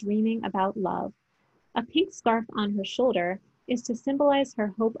strolling and dreaming about love. A pink scarf on her shoulder is to symbolize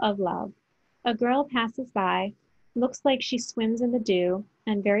her hope of love. A girl passes by, looks like she swims in the dew,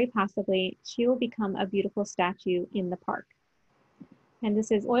 and very possibly she will become a beautiful statue in the park. And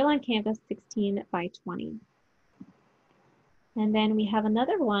this is oil on canvas 16 by 20. And then we have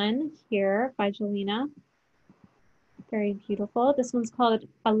another one here by Jolena. Very beautiful. This one's called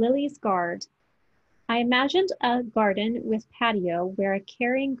A Lily's Guard. I imagined a garden with patio where a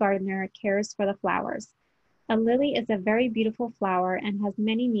caring gardener cares for the flowers. A lily is a very beautiful flower and has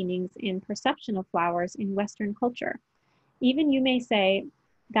many meanings in perception of flowers in Western culture. Even you may say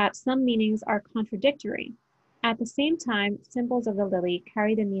that some meanings are contradictory. At the same time, symbols of the lily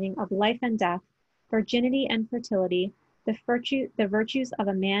carry the meaning of life and death, virginity and fertility, the virtues of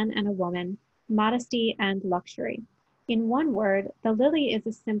a man and a woman, modesty and luxury. In one word, the lily is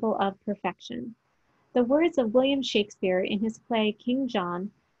a symbol of perfection. The words of William Shakespeare in his play King John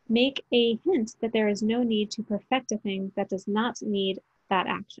make a hint that there is no need to perfect a thing that does not need that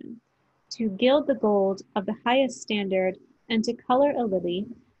action. To gild the gold of the highest standard and to color a lily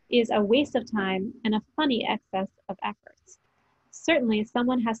is a waste of time and a funny excess of efforts. Certainly,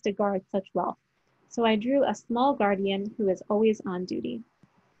 someone has to guard such wealth. So I drew a small guardian who is always on duty.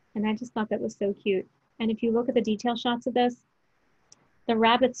 And I just thought that was so cute. And if you look at the detail shots of this, the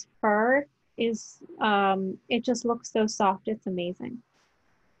rabbit's fur is, it just looks so soft. It's amazing.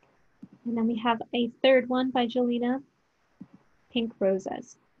 And then we have a third one by Jolena, Pink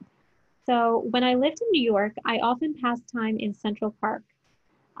Roses. So when I lived in New York, I often passed time in Central Park.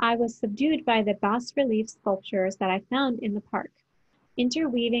 I was subdued by the bas-relief sculptures that I found in the park.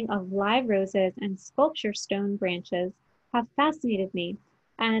 Interweaving of live roses and sculpture stone branches have fascinated me,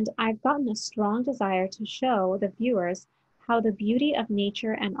 and I've gotten a strong desire to show the viewers how the beauty of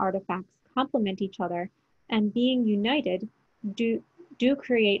nature and artifacts complement each other, and being united do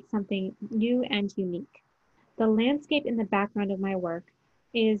create something new and unique. The landscape in the background of my work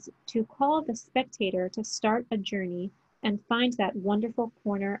is to call the spectator to start a journey and find that wonderful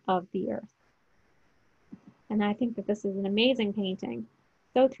corner of the earth. And I think that this is an amazing painting.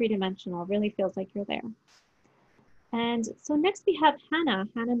 So three-dimensional, really feels like you're there. And so next we have Hannah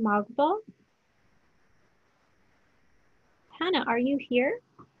Magdal. Hannah, are you here?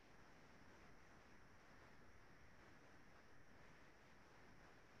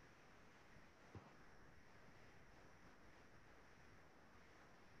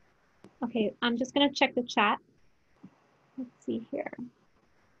 Okay, I'm just gonna check the chat. Let's see here.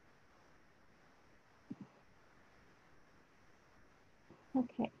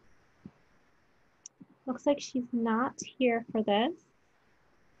 Okay. Looks like she's not here for this.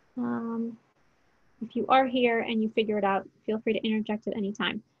 If you are here and you figure it out, feel free to interject at any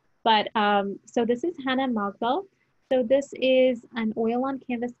time. But so this is Hannah Magdal. So this is an oil on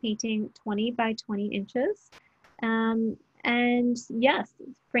canvas painting, 20 by 20 inches. And yes,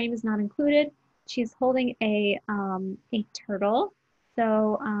 frame is not included. She's holding a turtle.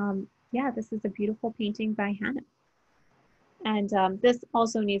 So yeah, this is a beautiful painting by Hannah. And this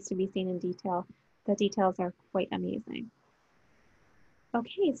also needs to be seen in detail. The details are quite amazing.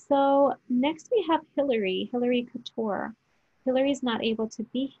 Okay, so next we have Hillary Couture. Hillary's not able to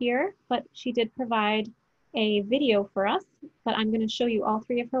be here, but she did provide a video for us, but I'm going to show you all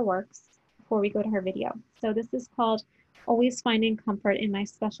three of her works before we go to her video. So this is called Always Finding Comfort in My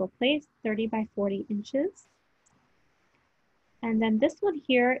Special Place, 30 by 40 inches. And then this one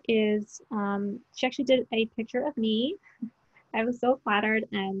here is, she actually did a picture of me. I was so flattered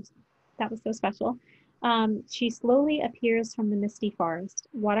and that was so special. She slowly appears from the misty forest,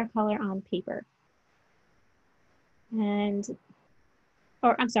 watercolor on paper. And,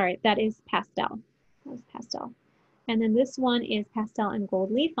 or I'm sorry, that is pastel. That was pastel. And then this one is pastel and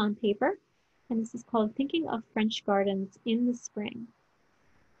gold leaf on paper. And this is called Thinking of French Gardens in the Spring.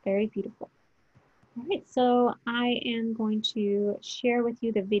 Very beautiful. All right, so I am going to share with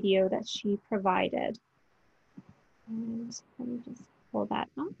you the video that she provided. And let me just pull that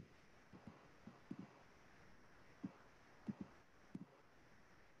up.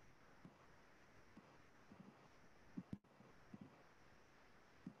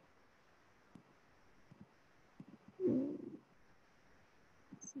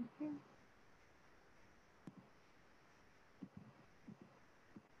 Let's see here.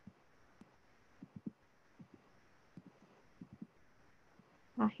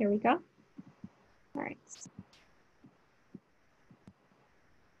 Here we go. All right. So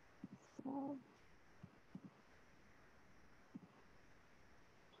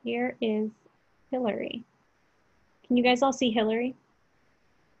here is Hillary. Can you guys all see Hillary?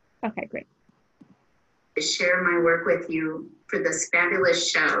 Okay, great. To share my work with you for this fabulous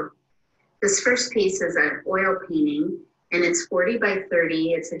show. This first piece is an oil painting, and it's 40 by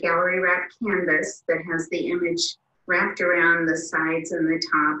 30. It's a gallery wrapped canvas that has the image wrapped around the sides and the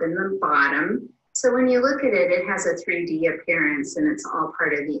top and the bottom. So when you look at it, it has a 3D appearance, and it's all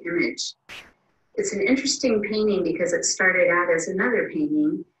part of the image. It's an interesting painting because it started out as another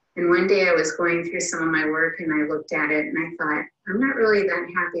painting. And one day I was going through some of my work and I looked at it and I thought, I'm not really that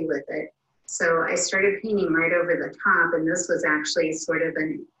happy with it. So I started painting right over the top, and this was actually sort of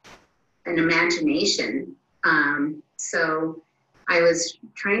an imagination. So I was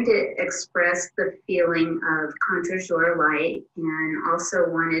trying to express the feeling of contre-jour light, and also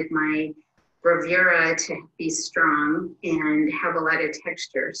wanted my bravura to be strong and have a lot of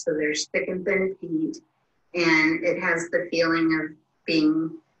texture. So there's thick and thin paint, and it has the feeling of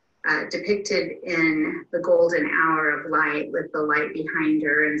being depicted in the golden hour of light, with the light behind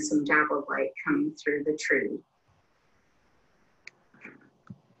her and some dappled light coming through the tree.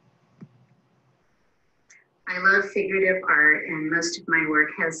 I love figurative art, and most of my work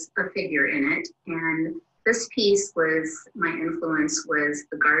has a figure in it. And this piece was, my influence was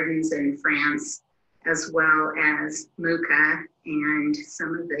the gardens in France, as well as Mucha and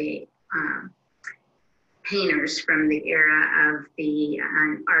some of the painters from the era of the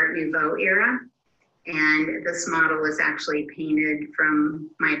Art Nouveau era. And this model was actually painted from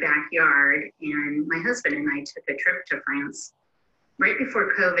my backyard. And my husband and I took a trip to France right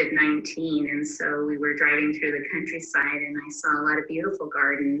before COVID-19. And so we were driving through the countryside, and I saw a lot of beautiful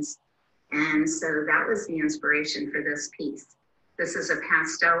gardens. And so that was the inspiration for this piece. This is a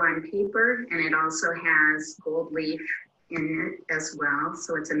pastel on paper, and it also has gold leaf in it as well.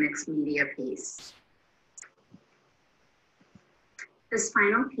 So it's a mixed media piece. This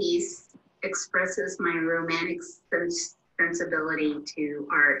final piece expresses my romantic sensibility to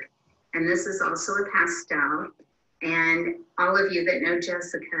art. And this is also a pastel. And all of you that know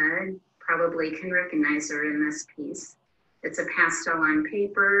Jessica probably can recognize her in this piece. It's a pastel on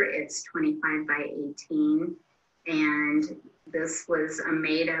paper. It's 25 by 18. And this was a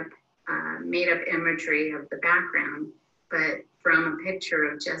made up imagery of the background, but from a picture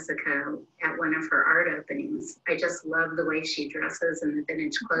of Jessica at one of her art openings. I just love the way she dresses in the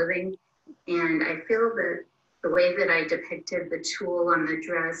vintage clothing. And I feel that the way that I depicted the tulle on the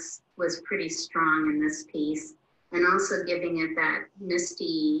dress was pretty strong in this piece, and also giving it that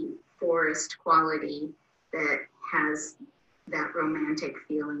misty forest quality that has that romantic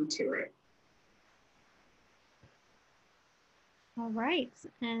feeling to it. All right,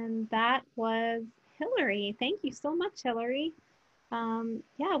 and that was Hillary. Thank you so much, Hillary.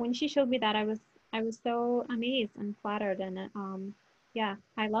 Yeah, when she showed me that, I was so amazed and flattered, and yeah,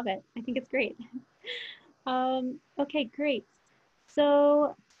 I love it. I think it's great. Okay, great.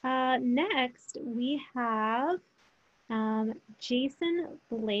 So next we have Jason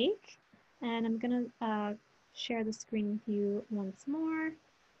Blake, and I'm gonna share the screen with you once more.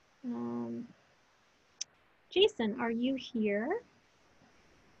 Jason, are you here?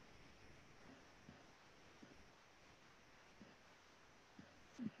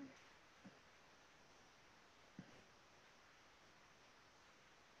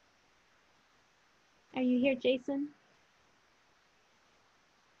 Are you here, Jason?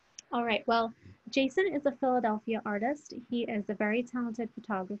 All right, well, Jason is a Philadelphia artist. He is a very talented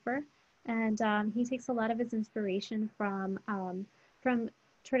photographer, and he takes a lot of his inspiration from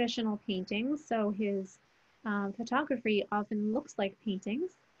traditional paintings. So his photography often looks like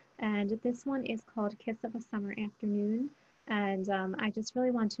paintings, and this one is called Kiss of a Summer Afternoon. And I just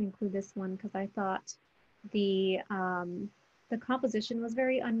really want to include this one because I thought the composition was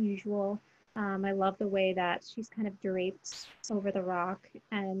very unusual. I love the way that she's kind of draped over the rock,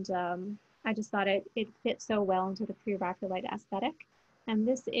 and I just thought it fit so well into the Pre-Raphaelite aesthetic. And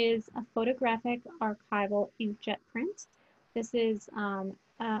this is a photographic archival inkjet print. This is an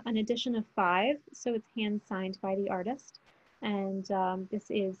edition of 5, so it's hand signed by the artist. And this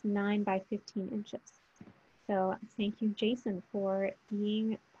is 9 by 15 inches. So thank you, Jason, for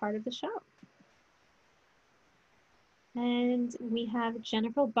being part of the show. And we have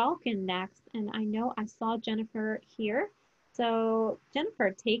Jennifer Balkin next. And I know I saw Jennifer here. So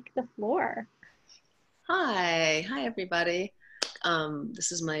Jennifer, take the floor. Hi everybody.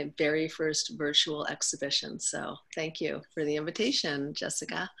 This is my very first virtual exhibition. So thank you for the invitation,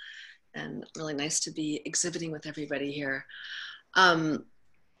 Jessica. And really nice to be exhibiting with everybody here.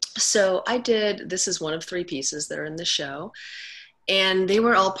 So this is one of 3 pieces that are in the show. And they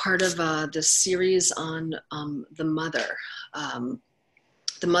were all part of this series on the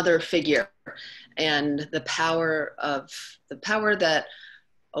mother figure, and the power that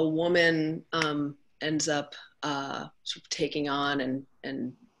a woman ends up sort of taking on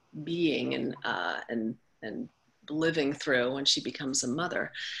and being and living through when she becomes a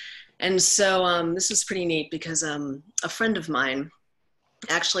mother. And so this is pretty neat because a friend of mine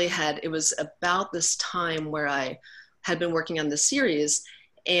actually it was about this time where I had been working on this series,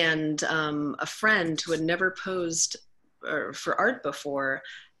 and a friend who had never posed for art before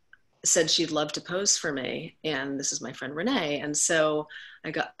said she'd love to pose for me. And this is my friend Renee. And so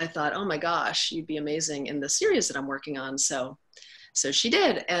I thought, oh my gosh, you'd be amazing in the series that I'm working on. So she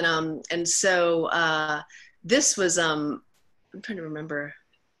did. And so this was, I'm trying to remember.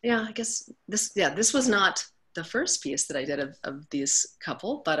 Yeah, I guess this was not the first piece that I did of these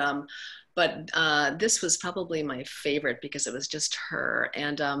couple, but this was probably my favorite because it was just her.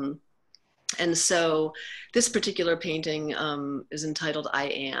 And so this particular painting is entitled I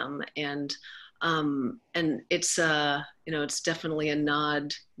Am, and it's it's definitely a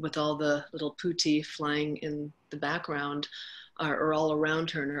nod with all the little putti flying in the background or all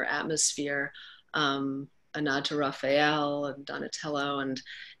around her in her atmosphere, a nod to Raphael and Donatello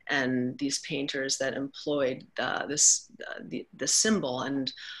and these painters that employed the symbol.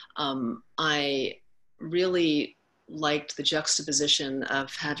 And I really liked the juxtaposition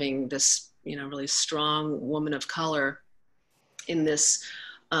of having this really strong woman of color in this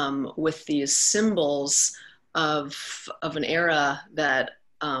with these symbols of an era that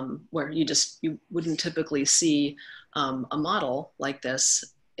where you wouldn't typically see a model like this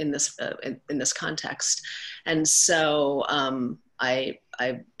in this context. And so and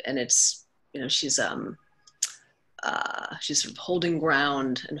it's she's sort of holding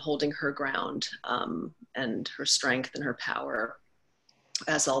ground and holding her ground and her strength and her power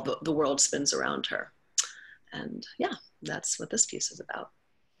as all the world spins around her. And yeah, that's what this piece is about.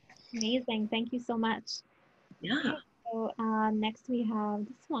 Amazing. Thank you so much. Yeah. So next we have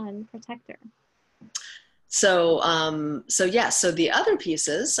this one, Protector. So so the other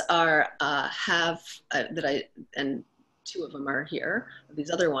pieces are and 2 of them are here. These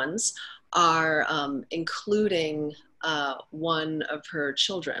other ones are including one of her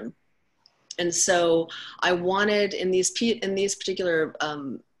children. And so I wanted in these particular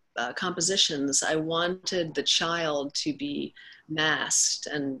compositions, I wanted the child to be masked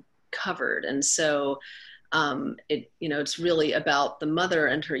and covered. And so it's really about the mother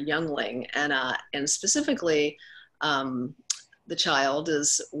and her youngling, and specifically the child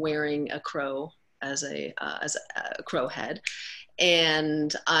is wearing a crow as a crow head.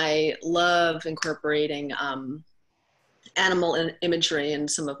 And I love incorporating animal imagery in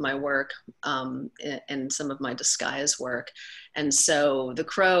some of my work, and some of my disguise work. And so the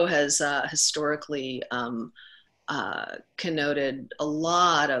crow has historically connoted a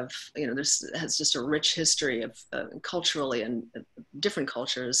lot of, has just a rich history of culturally and different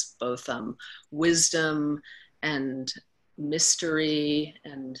cultures, both wisdom and mystery,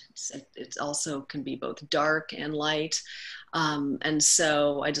 and it also can be both dark and light. And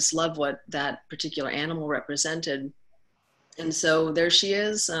so I just love what that particular animal represented. And so there she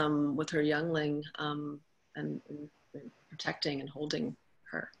is with her youngling and protecting and holding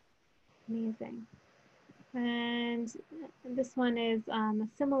her. Amazing. And this one is a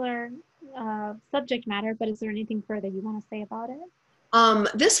similar subject matter, but is there anything further you want to say about it?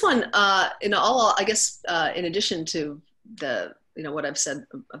 This one, I guess, in addition to what I've said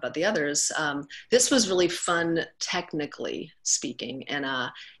about the others, this was really fun, technically speaking. And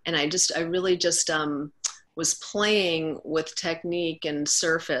I really just was playing with technique and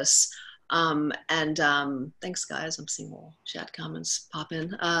surface. Thanks guys, I'm seeing little chat comments pop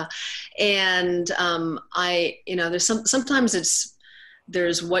in. Sometimes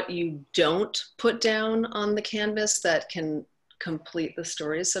there's what you don't put down on the canvas that can complete the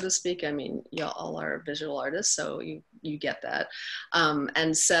story, so to speak. I mean, y'all are visual artists, so you get that.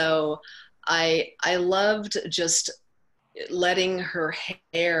 And so I loved just letting her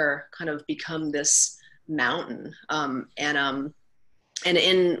hair kind of become this mountain. And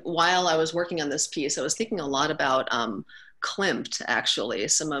while I was working on this piece, I was thinking a lot about Klimt, actually,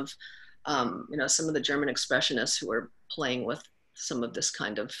 some of the German expressionists who were playing with some of this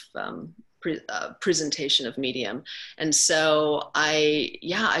kind of presentation of medium. And so I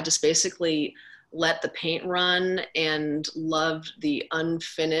just basically let the paint run and loved the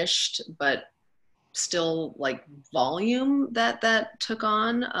unfinished, but still like volume that took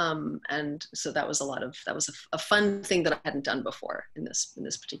on. And so that was a fun thing that I hadn't done before in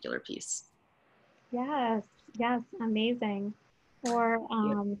this particular piece. Yes, yes, amazing. Or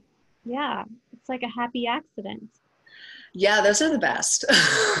yeah, it's like a happy accident. Yeah, those are the best.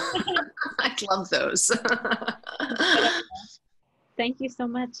 I love those. Thank you so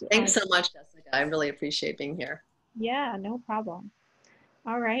much. Thanks so much, Jessica. I really appreciate being here. Yeah, no problem.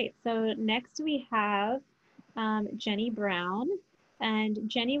 All right, so next we have Jenny Brown, and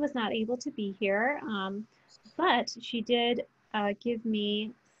Jenny was not able to be here, but she did give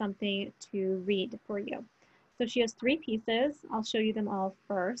me something to read for you. So she has 3 pieces. I'll show you them all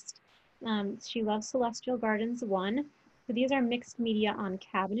first. She loves Celestial Gardens 1. So these are mixed media on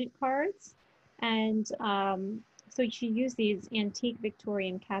cabinet cards, and so she used these antique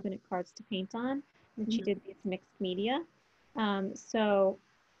Victorian cabinet cards to paint on, and she did these mixed media. So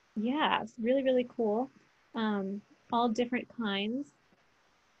yeah, it's really, really cool. All different kinds.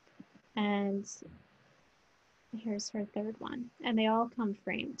 And here's her 3rd one. And they all come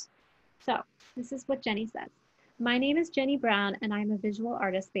framed. So this is what Jenny says. My name is Jenny Brown, and I'm a visual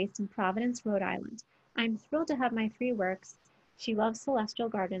artist based in Providence, Rhode Island. I'm thrilled to have my 3 works, She Loves Celestial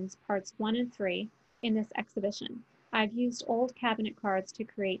Gardens, Parts 1 and 3, in this exhibition. I've used old cabinet cards to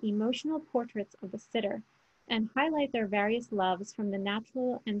create emotional portraits of the sitter and highlight their various loves from the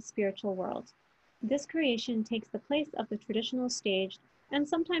natural and spiritual world. This creation takes the place of the traditional staged and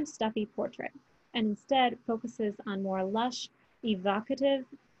sometimes stuffy portrait, and instead focuses on more lush, evocative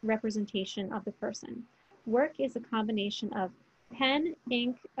representation of the person. Work is a combination of pen,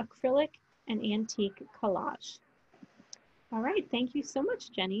 ink, acrylic, and antique collage. All right, thank you so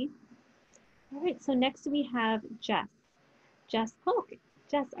much, Jenny. All right, so next we have Jess Polk.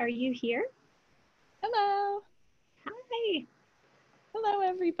 Jess, are you here? Hello. Hi. Hello,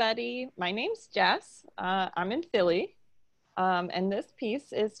 everybody. My name's Jess. I'm in Philly, and this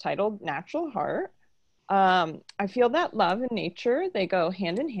piece is titled Natural Heart. I feel that love and nature, they go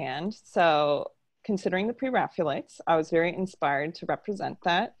hand in hand. So considering the Pre-Raphaelites, I was very inspired to represent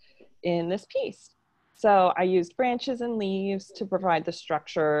that in this piece. So I used branches and leaves to provide the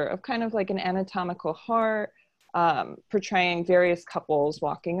structure of kind of like an anatomical heart, portraying various couples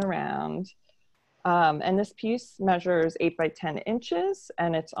walking around. And this piece measures 8 by 10 inches,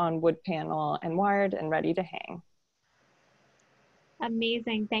 and it's on wood panel and wired and ready to hang.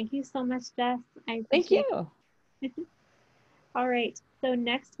 Amazing. Thank you so much, Jess. Thank you. All right. So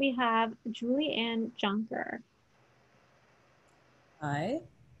next we have Julie-Ann Junker. Hi.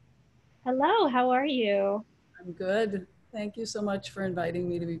 Hello, how are you? I'm good. Thank you so much for inviting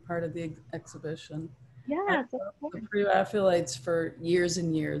me to be part of the exhibition. Yes, I've known the Pre-Raphaelites for years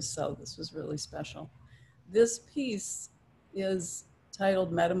and years, so this was really special. This piece is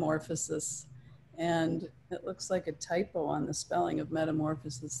titled Metamorphosis, and it looks like a typo on the spelling of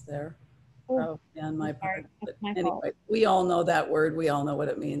metamorphosis there. Probably on my part. But anyway, we all know that word. We all know what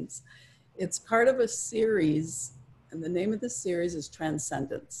it means. It's part of a series, and the name of the series is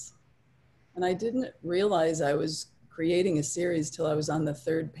Transcendence. And I didn't realize I was creating a series till I was on the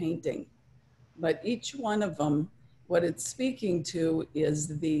 3rd painting. But each one of them, what it's speaking to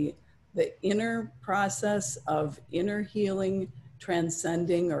is the inner process of inner healing,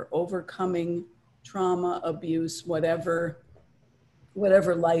 transcending or overcoming trauma, abuse, whatever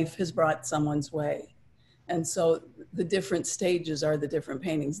life has brought someone's way. And so the different stages are the different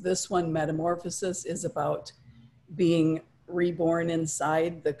paintings. This one, Metamorphosis, is about being reborn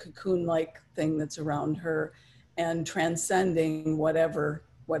inside the cocoon-like thing that's around her and transcending whatever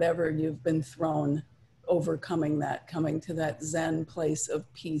you've been thrown, overcoming that, coming to that Zen place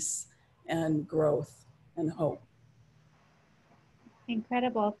of peace and growth and hope.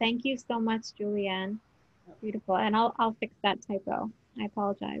 Incredible. Thank you so much, Julianne. Beautiful. And I'll fix that typo. I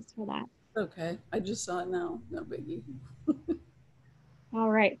apologize for that. Okay. I just saw it now. No biggie.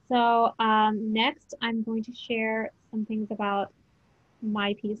 All right. So next, I'm going to share some things about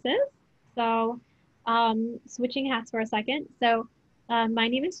my pieces. So switching hats for a second. So my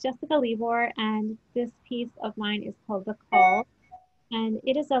name is Jessica Libor, and this piece of mine is called The Call. And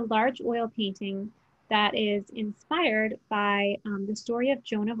it is a large oil painting that is inspired by the story of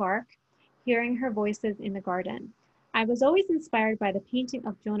Joan of Arc, hearing her voices in the garden. I was always inspired by the painting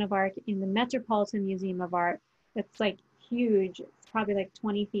of Joan of Arc in the Metropolitan Museum of Art. It's like huge. It's probably like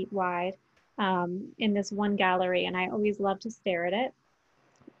 20 feet wide in this one gallery. And I always love to stare at it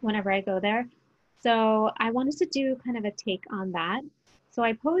whenever I go there. So I wanted to do kind of a take on that. So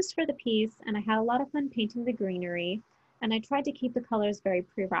I posed for the piece and I had a lot of fun painting the greenery. And I tried to keep the colors very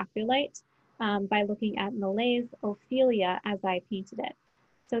Pre-Raphaelite by looking at Millet's Ophelia as I painted it.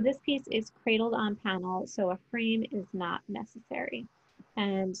 So this piece is cradled on panel, so a frame is not necessary.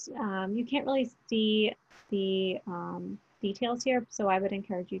 And you can't really see the details here, so I would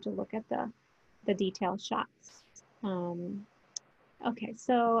encourage you to look at the detail shots. Okay,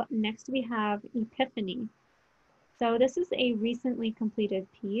 so next we have Epiphany. So this is a recently completed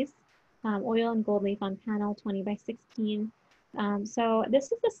piece, oil and gold leaf on panel, 20 by 16. So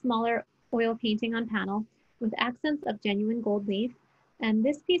this is a smaller oil painting on panel with accents of genuine gold leaf. And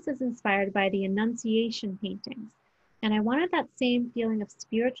this piece is inspired by the Annunciation paintings. And I wanted that same feeling of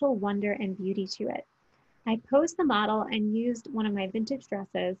spiritual wonder and beauty to it. I posed the model and used one of my vintage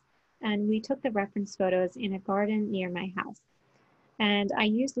dresses, and we took the reference photos in a garden near my house. And I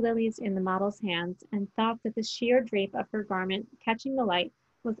used lilies in the model's hands and thought that the sheer drape of her garment catching the light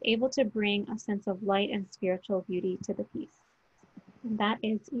was able to bring a sense of light and spiritual beauty to the piece. And that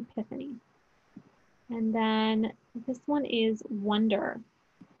is Epiphany. And then this one is Wonder.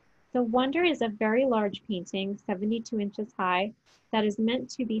 So Wonder is a very large painting, 72 inches high, that is meant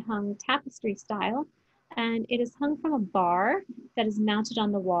to be hung tapestry style. And it is hung from a bar that is mounted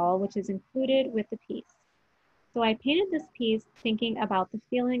on the wall, which is included with the piece. So I painted this piece thinking about the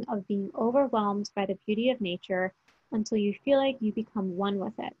feeling of being overwhelmed by the beauty of nature until you feel like you become one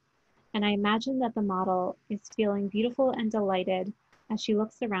with it. And I imagine that the model is feeling beautiful and delighted as she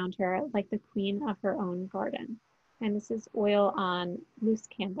looks around her like the queen of her own garden. And this is oil on loose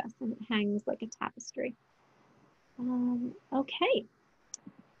canvas and it hangs like a tapestry. Okay.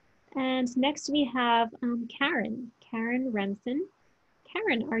 And next we have Karen Remsen.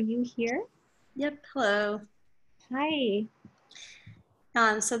 Karen, are you here? Yep, hello. Hi.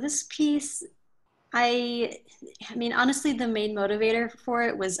 So this piece, I mean, honestly, the main motivator for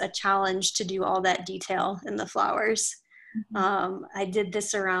it was a challenge to do all that detail in the flowers. I did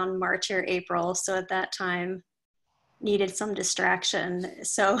this around March or April, so at that time needed some distraction.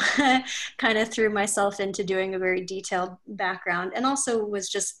 So kind of threw myself into doing a very detailed background, and also was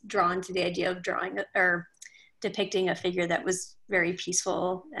just drawn to the idea of drawing or depicting a figure that was very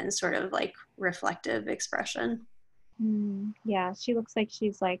peaceful and sort of like reflective expression. Yeah, she looks like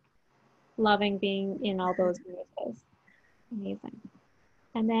she's like loving being in all those muses. Amazing.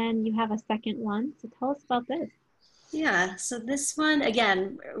 And then you have a second one, so tell us about this. Yeah, so this one,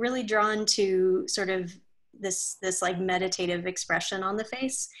 again, really drawn to sort of this like meditative expression on the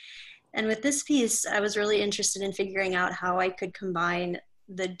face. And with this piece, I was really interested in figuring out how I could combine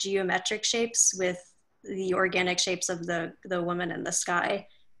the geometric shapes with the organic shapes of the woman in the sky.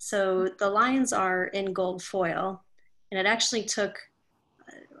 So the lines are in gold foil, and it actually took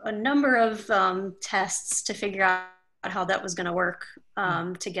a number of tests to figure out how that was going to work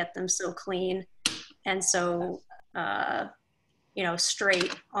to get them so clean and so you know,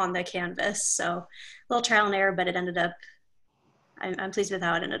 straight on the canvas. So a little trial and error, but it ended up, I'm pleased with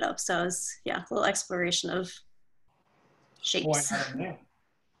how it ended up. So it was, yeah, a little exploration of shapes.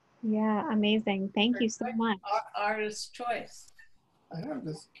 Yeah, amazing. Thank you so much. Artist's choice. I have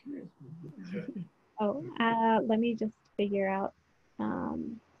this curious. Oh, let me just figure out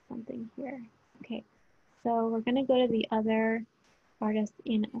something here. Okay, so we're gonna go to the other artist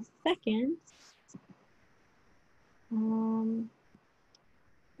in a second.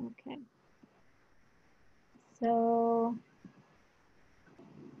 Okay, so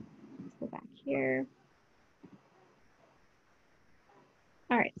let's go back here.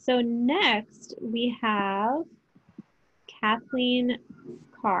 All right, so next we have Kathleen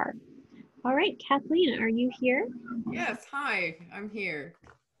Carr. All right, Kathleen, are you here? Yes, hi, I'm here.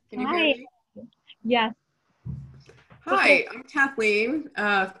 Can you Hi. hear me? Yes. Hi, I'm Kathleen.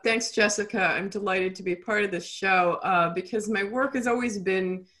 Thanks, Jessica. I'm delighted to be part of this show because my work has always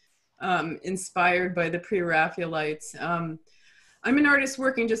been inspired by the Pre-Raphaelites. I'm an artist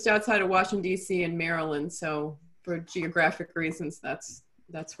working just outside of Washington, D.C. in Maryland, so for geographic reasons, that's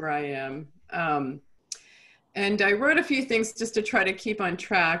where I am. And I wrote a few things just to try to keep on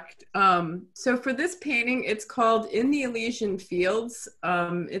track. So for this painting, it's called In the Elysian Fields.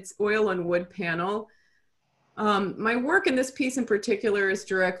 It's oil and wood panel. My work in this piece in particular is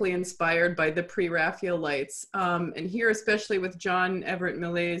directly inspired by the Pre-Raphaelites, and here especially with John Everett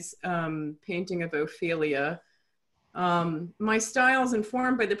Millet's painting of Ophelia. My style is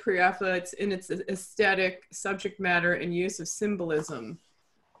informed by the Pre-Raphaelites in its aesthetic, subject matter, and use of symbolism.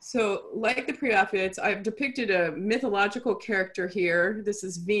 So like the Pre-Raphaelites, I've depicted a mythological character here. This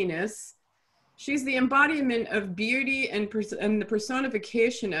is Venus. She's the embodiment of beauty and the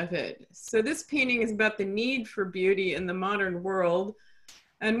personification of it. So this painting is about the need for beauty in the modern world,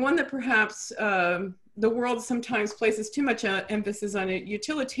 and one that perhaps the world sometimes places too much emphasis on it,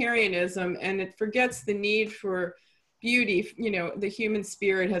 utilitarianism, and it forgets the need for beauty. You know, the human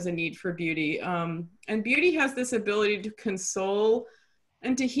spirit has a need for beauty. And beauty has this ability to console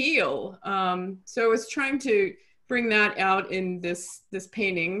and to heal. So I was trying to bring that out in this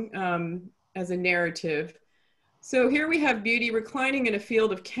painting as a narrative. So here we have beauty reclining in a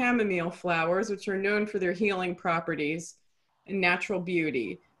field of chamomile flowers, which are known for their healing properties and natural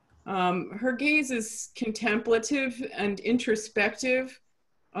beauty. Her gaze is contemplative and introspective,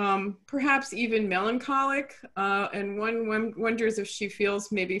 perhaps even melancholic, and one wonders if she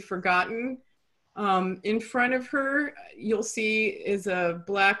feels maybe forgotten. In front of her, you'll see is a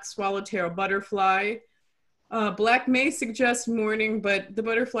black swallowtail butterfly. Black may suggest mourning, but the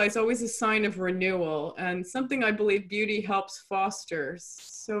butterfly is always a sign of renewal and something I believe beauty helps foster.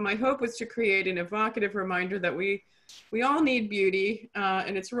 So my hope was to create an evocative reminder that we all need beauty,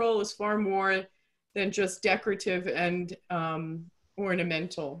 and its role is far more than just decorative and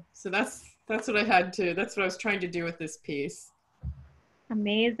ornamental. So that's what that's what I was trying to do with this piece.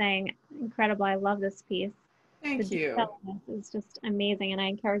 Amazing, incredible. I love this piece. Thank you. It's just amazing, and I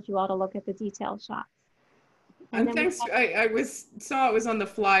encourage you all to look at the detail shots. And thanks. I saw it was on the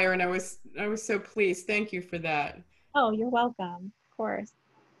flyer, and I was so pleased. Thank you for that. Oh, you're welcome. Of course.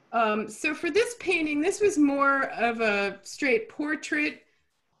 So for this painting, this was more of a straight portrait.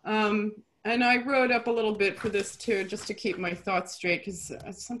 And I wrote up a little bit for this too, just to keep my thoughts straight, because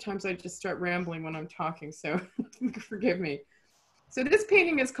sometimes I just start rambling when I'm talking, so forgive me. So this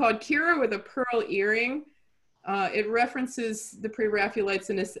painting is called Kira with a Pearl Earring. It references the Pre-Raphaelites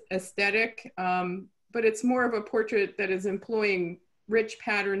in aesthetic, but it's more of a portrait that is employing rich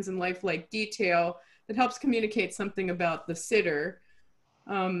patterns and lifelike detail that helps communicate something about the sitter.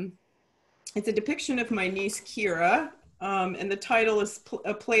 It's a depiction of my niece Kira, and the title is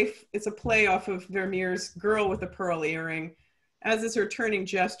a play off of Vermeer's Girl with a Pearl Earring, as is her turning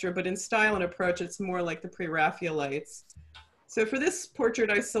gesture, but in style and approach, it's more like the Pre-Raphaelites. So for this portrait,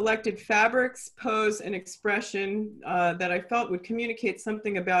 I selected fabrics, pose, and expression that I felt would communicate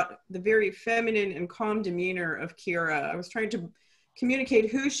something about the very feminine and calm demeanor of Kira. I was trying to communicate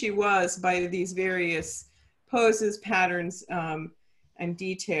who she was by these various poses, patterns, and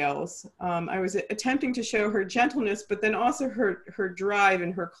details. I was attempting to show her gentleness, but then also her drive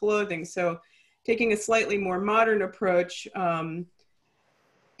and her clothing. So taking a slightly more modern approach,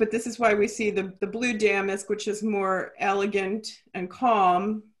 but this is why we see the blue damask, which is more elegant and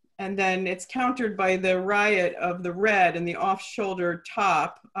calm. And then it's countered by the riot of the red and the off-shoulder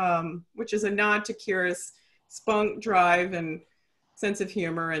top, which is a nod to Kira's spunk, drive, and sense of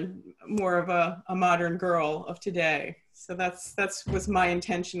humor, and more of a modern girl of today. So that was my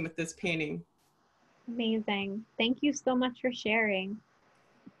intention with this painting. Amazing. Thank you so much for sharing.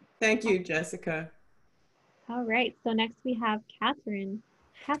 Thank you, Jessica. All right, so next we have Catherine.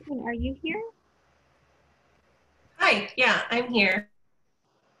 Catherine, are you here? Hi, yeah, I'm here.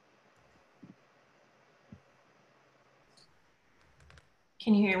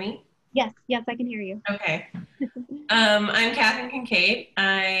 Can you hear me? Yes, I can hear you. Okay. I'm Catherine Kincaid.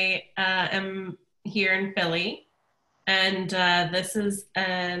 I am here in Philly, and this is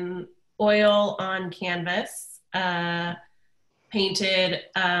an oil on canvas, painted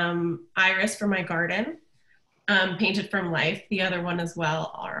iris for my garden. Painted from life. The other one as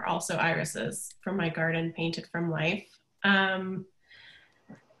well are also irises from my garden, painted from life. And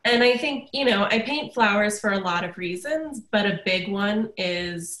I think, you know, I paint flowers for a lot of reasons, but a big one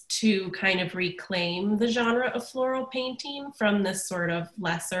is to kind of reclaim the genre of floral painting from this sort of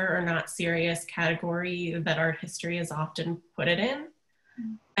lesser or not serious category that art history has often put it in.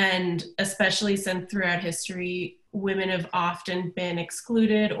 And especially since throughout history, women have often been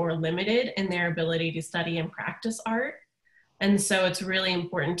excluded or limited in their ability to study and practice art. And so it's really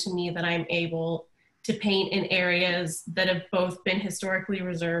important to me that I'm able to paint in areas that have both been historically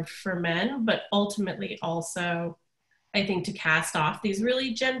reserved for men, but ultimately also, I think, to cast off these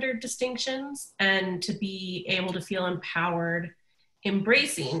really gendered distinctions and to be able to feel empowered,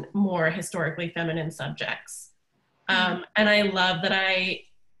 embracing more historically feminine subjects. And I love that I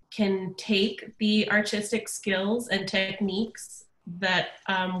can take the artistic skills and techniques that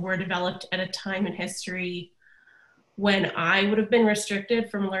were developed at a time in history when I would have been restricted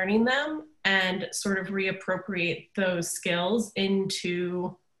from learning them and sort of reappropriate those skills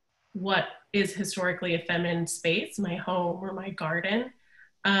into what is historically a feminine space, my home or my garden,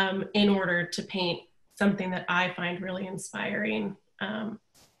 in order to paint something that I find really inspiring.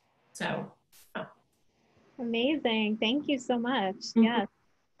 Amazing. Thank you so much. Mm-hmm. Yes.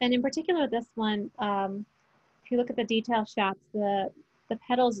 And in particular, this one, if you look at the detail shots, the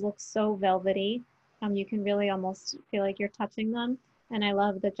petals look so velvety. You can really almost feel like you're touching them. And I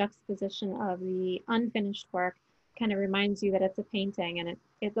love the juxtaposition of the unfinished work. Kind of reminds you that it's a painting, and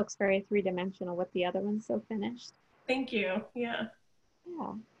it looks very three-dimensional with the other one so finished. Thank you. Yeah.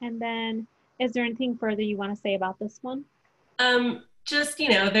 Yeah. And then, is there anything further you want to say about this one? Just,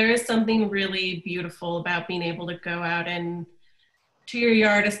 there is something really beautiful about being able to go out and to your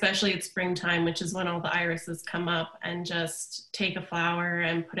yard, especially at springtime, which is when all the irises come up, and just take a flower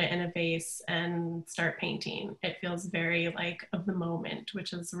and put it in a vase and start painting. It feels very like of the moment,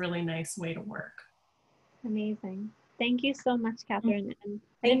 which is a really nice way to work. Amazing. Thank you so much, Catherine. And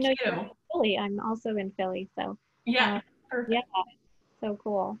I Thank didn't know you. you were in Philly. I'm also in Philly, so yeah, perfect. Yeah, so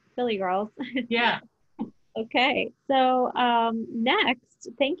cool. Philly girls. Yeah. Okay, so next,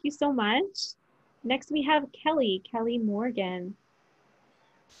 thank you so much. Next we have Kelly Morgan.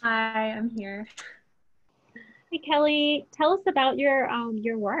 Hi, I'm here. Hey Kelly, tell us about your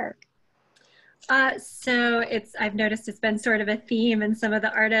work. So I've noticed it's been sort of a theme in some of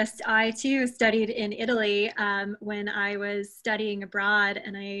the artists. I too studied in Italy when I was studying abroad,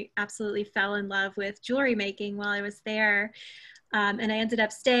 and I absolutely fell in love with jewelry making while I was there. And I ended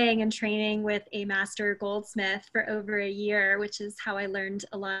up staying and training with a master goldsmith for over a year, which is how I learned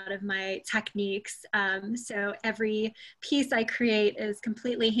a lot of my techniques. So every piece I create is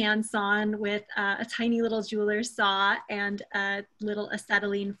completely hands-on with a tiny little jeweler's saw and a little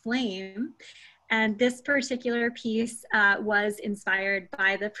acetylene flame. And this particular piece was inspired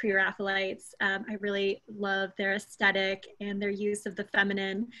by the Pre-Raphaelites. I really love their aesthetic and their use of the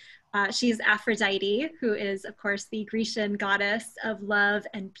feminine. She's Aphrodite, who is, of course, the Grecian goddess of love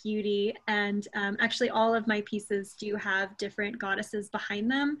and beauty. And actually, all of my pieces do have different goddesses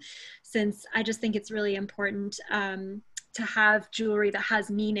behind them, since I just think it's really important to have jewelry that has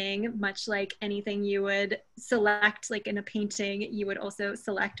meaning, much like anything you would select, like in a painting, you would also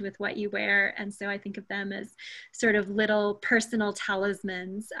select with what you wear. And so I think of them as sort of little personal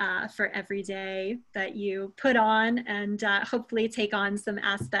talismans for every day that you put on and hopefully take on some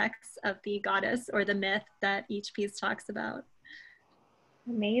aspects of the goddess or the myth that each piece talks about.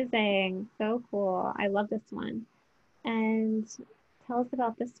 Amazing, so cool. I love this one. And tell us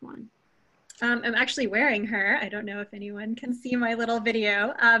about this one. I'm actually wearing her. I don't know if anyone can see my little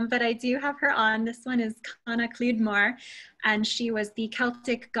video, but I do have her on. This one is Cana Clwydmor, and she was the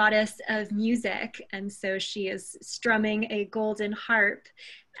Celtic goddess of music. And so she is strumming a golden harp.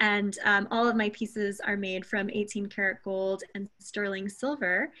 And all of my pieces are made from 18 karat gold and sterling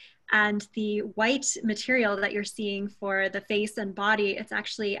silver. And the white material that you're seeing for the face and body, it's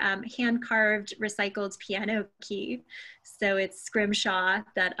actually hand-carved recycled piano key. So it's scrimshaw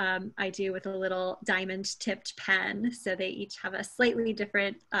that I do with a little diamond-tipped pen. So they each have a slightly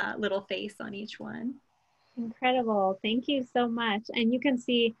different little face on each one. Incredible. Thank you so much. And you can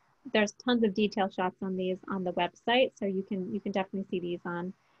see there's tons of detail shots on these on the website. So you can definitely see these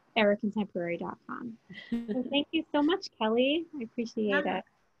on eracontemporary.com. So thank you so much, Kelly. I appreciate it.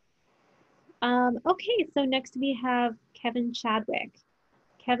 Okay, so next we have Kevin Chadwick.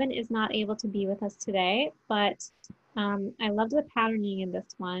 Kevin is not able to be with us today, but I loved the patterning in this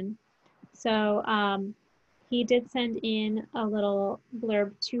one. So he did send in a little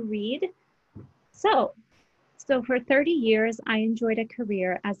blurb to read. So for 30 years, I enjoyed a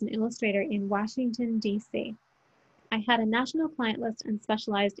career as an illustrator in Washington, D.C. I had a national client list and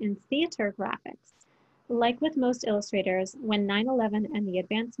specialized in theater graphics. Like with most illustrators, when 9/11 and the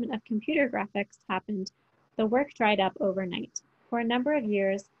advancement of computer graphics happened, the work dried up overnight. For a number of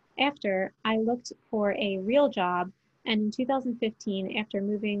years after, I looked for a real job, and in 2015, after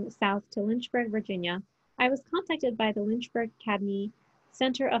moving south to Lynchburg, Virginia, I was contacted by the Lynchburg Academy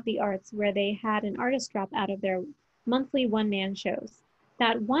Center of the Arts, where they had an artist drop out of their monthly one-man shows.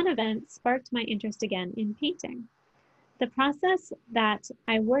 That one event sparked my interest again in painting. The process that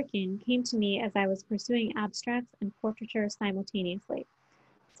I work in came to me as I was pursuing abstracts and portraiture simultaneously.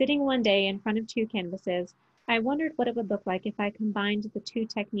 Sitting one day in front of two canvases, I wondered what it would look like if I combined the two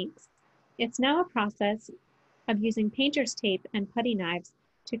techniques. It's now a process of using painter's tape and putty knives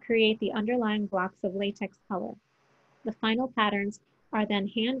to create the underlying blocks of latex color. The final patterns are then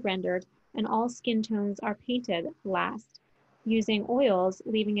hand rendered, and all skin tones are painted last, using oils,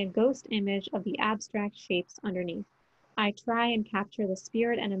 leaving a ghost image of the abstract shapes underneath. I try and capture the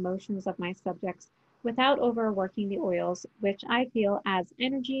spirit and emotions of my subjects without overworking the oils, which I feel adds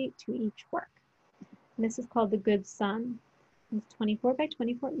energy to each work. And this is called The Good Son. It's 24 by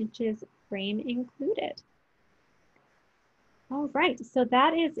 24 inches, frame included. All right, so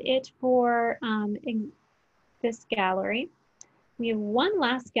that is it for this gallery. We have one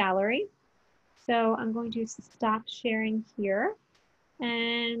last gallery. So I'm going to stop sharing here,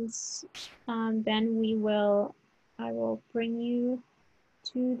 and then I will bring you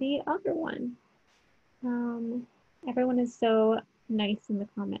to the other one. Everyone is so nice in the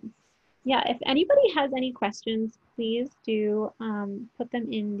comments. Yeah, if anybody has any questions, please do put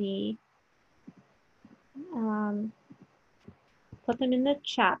them in the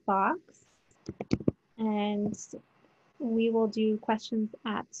chat box, and we will do questions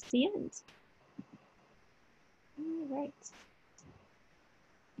at the end. All right.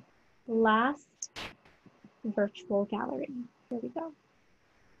 Last virtual gallery. Here we go.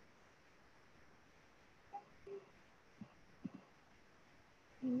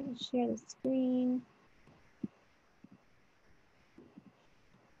 I'm going to share the screen.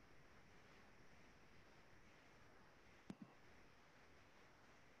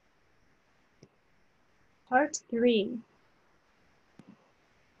 Part 3.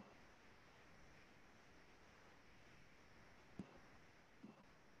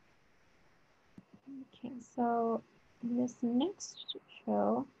 Okay, so in this next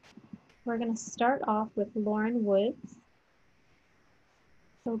show, we're going to start off with Lauren Woods.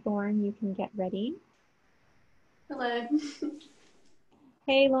 So Lauren, you can get ready. Hello.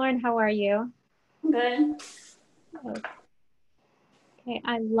 Hey Lauren, how are you? Good. Okay,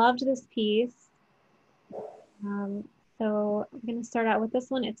 I loved this piece. So I'm going to start out with this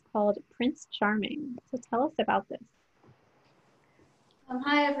one. It's called Prince Charming. So tell us about this.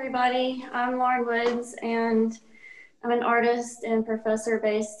 Hi everybody, I'm Lauren Woods and I'm an artist and professor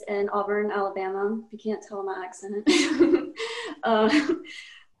based in Auburn, Alabama. You can't tell my accent.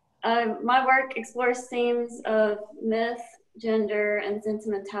 My work explores themes of myth, gender, and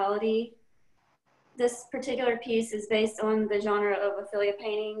sentimentality. This particular piece is based on the genre of Ophelia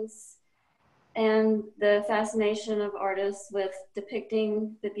paintings and the fascination of artists with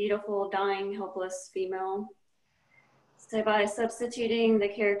depicting the beautiful, dying, helpless female. So by substituting the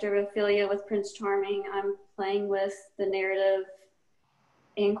character of Ophelia with Prince Charming, I'm playing with the narrative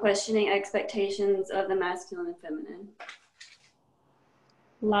and questioning expectations of the masculine and feminine.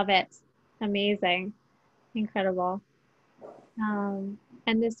 Love it. Amazing. Incredible. And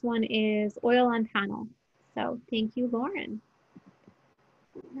this one is oil on panel. So thank you, Lauren.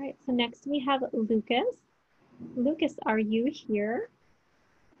 All right, so next we have Lucas. Lucas, are you here?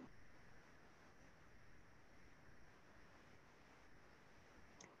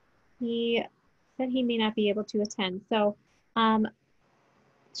 He said he may not be able to attend. So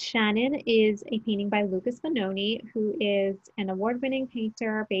Shannon is a painting by Lucas Bononi, who is an award-winning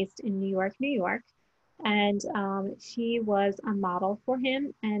painter based in New York, New York. And she was a model for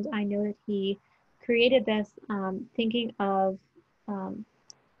him. And I know that he created this thinking of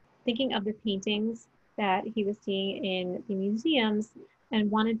the paintings that he was seeing in the museums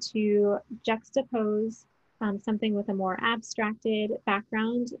and wanted to juxtapose something with a more abstracted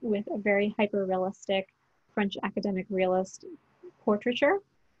background with a very hyper-realistic French academic realist portraiture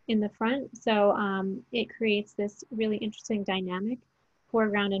in the front. So it creates this really interesting dynamic,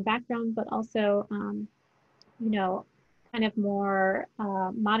 foreground and background, but also, you know, kind of more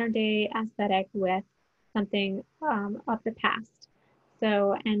modern day aesthetic with something of the past.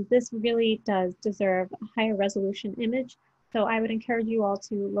 So, and this really does deserve a higher resolution image. So I would encourage you all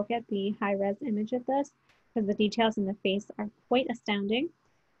to look at the high res image of this because the details in the face are quite astounding.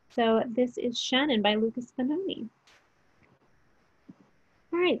 So this is Shannon by Lucas Bononi.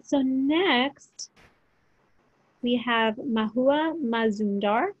 All right, so next we have Mahua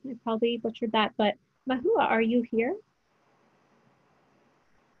Mazumdar. I probably butchered that, but Mahua, are you here?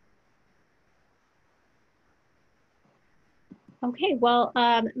 Okay, well,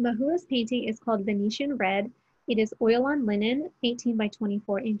 Mahua's painting is called Venetian Red. It is oil on linen, 18 by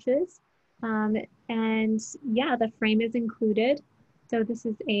 24 inches. And yeah, the frame is included. So this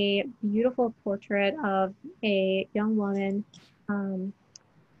is a beautiful portrait of a young woman.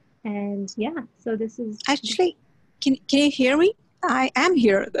 And yeah, so this is... Actually, can you hear me? I am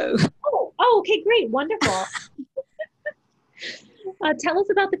here though. Oh, okay, great, wonderful. Tell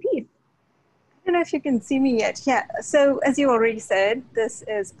us about the piece. I don't know if you can see me yet. Yeah, so as you already said,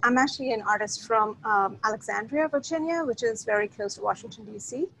 I'm actually an artist from Alexandria, Virginia, which is very close to Washington,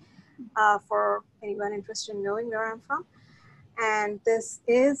 D.C., for anyone interested in knowing where I'm from. And this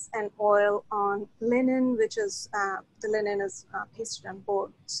is an oil on linen, which is, the linen is pasted on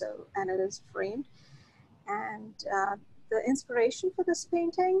board, so, and it is framed. And the inspiration for this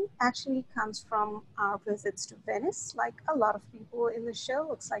painting actually comes from our visits to Venice. Like a lot of people in the show,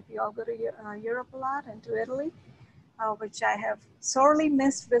 looks like we all go to Europe a lot and to Italy, which I have sorely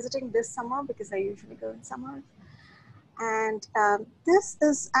missed visiting this summer because I usually go in summer. And this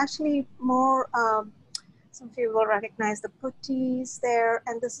is actually more, some of you will recognize the putties there,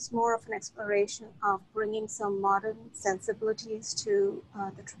 and this is more of an exploration of bringing some modern sensibilities to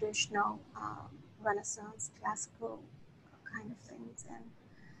the traditional Renaissance, classical kind of things.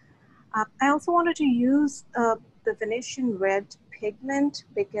 And I also wanted to use the Venetian red pigment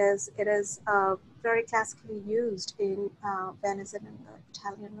because it is very classically used in Venice and in the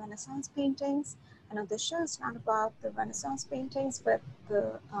Italian Renaissance paintings. I know this show is not about the Renaissance paintings, but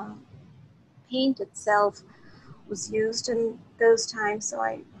the paint itself was used in those times, so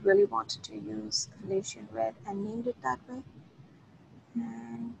I really wanted to use Venetian red and named it that way.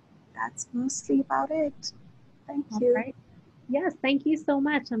 And that's mostly about it. Thank you. Right. Yes, thank you so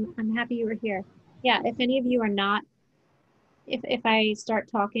much. I'm happy you were here. Yeah, if any of you are not, if I start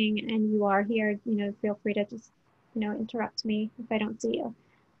talking and you are here, you know, feel free to just, you know, interrupt me if I don't see you.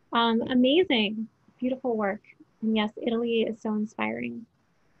 Amazing, beautiful work. And yes, Italy is so inspiring.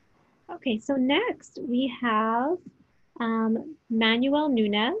 Okay, so next we have Manuel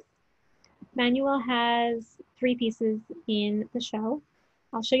Nunez. Manuel has 3 pieces in the show.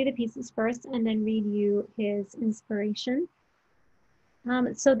 I'll show you the pieces first and then read you his inspiration.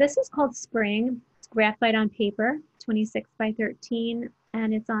 So this is called Spring. It's graphite on paper, 26 by 13,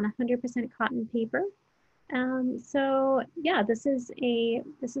 and it's on 100% cotton paper. So yeah, this is a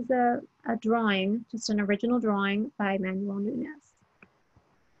drawing, just an original drawing by Manuel Nunez.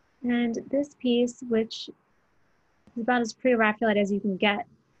 And this piece, which is about as pre-Raphaelite as you can get,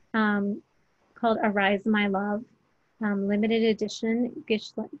 called Arise My Love, limited edition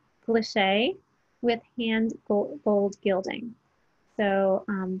glacé with hand gold gilding. So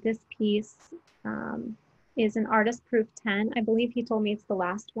this piece is an artist proof 10. I believe he told me it's the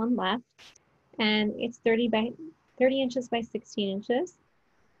last one left. And it's 30 inches by 16 inches.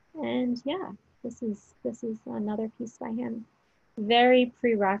 And yeah, this is another piece by him. Very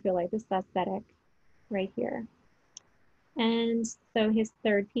pre-Raphaelite, this aesthetic right here. And so his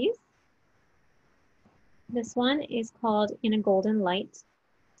 3rd piece, this one is called In a Golden Light.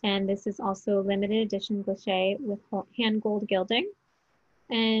 And this is also limited edition glacé with hand gold gilding.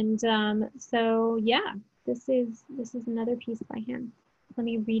 And so yeah, this is another piece by him. Let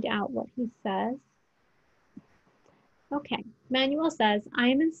me read out what he says. Okay, Manuel says, I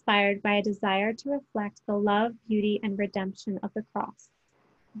am inspired by a desire to reflect the love, beauty, and redemption of the cross.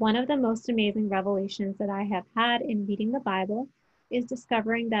 One of the most amazing revelations that I have had in reading the Bible is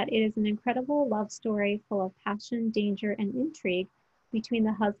discovering that it is an incredible love story full of passion, danger, and intrigue between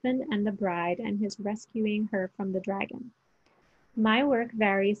the husband and the bride and his rescuing her from the dragon. My work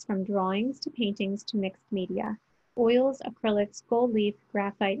varies from drawings to paintings to mixed media, oils, acrylics, gold leaf,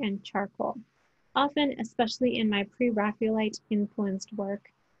 graphite, and charcoal. Often, especially in my pre-Raphaelite influenced work,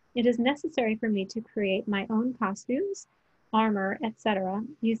 it is necessary for me to create my own costumes, armor, etc.,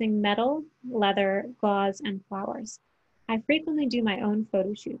 using metal, leather, gauze, and flowers. I frequently do my own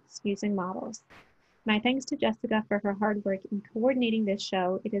photo shoots using models. My thanks to Jessica for her hard work in coordinating this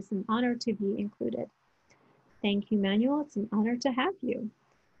show. It is an honor to be included. Thank you, Manuel. It's an honor to have you.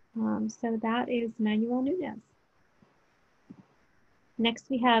 So that is Manuel Nunez. Next,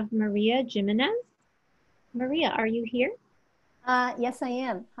 we have Maria Jimenez. Maria, are you here? Yes, I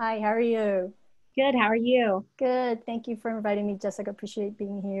am. Hi, how are you? Good, how are you? Good, thank you for inviting me, Jessica. Appreciate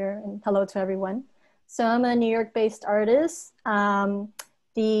being here, and hello to everyone. So I'm a New York-based artist. The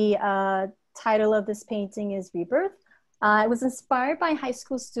title of this painting is Rebirth. It was inspired by a high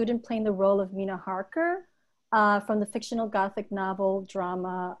school student playing the role of Mina Harker from the fictional Gothic novel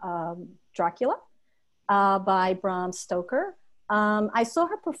drama Dracula by Bram Stoker. I saw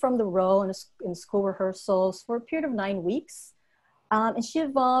her perform the role in school rehearsals for a period of 9 weeks. And she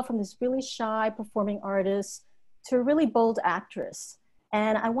evolved from this really shy performing artist to a really bold actress.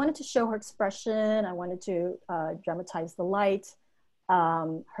 And I wanted to show her expression. I wanted to dramatize the light,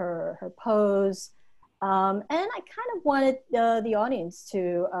 her pose. And I kind of wanted the audience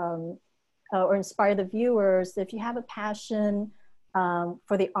to, or inspire the viewers, if you have a passion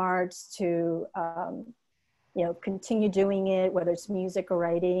for the arts, to continue doing it, whether it's music or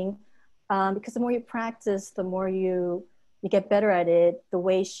writing, because the more you practice, the more you get better at it. The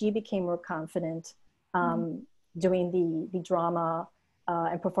way she became more confident doing the drama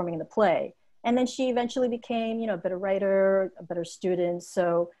and performing in the play. And then she eventually became, you know, a better writer, a better student.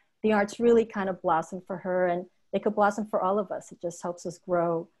 So the arts really kind of blossomed for her, and they could blossom for all of us. It just helps us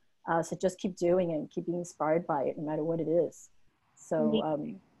grow. So just keep doing it and keep being inspired by it, no matter what it is. So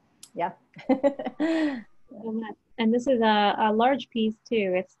yeah. And this is a large piece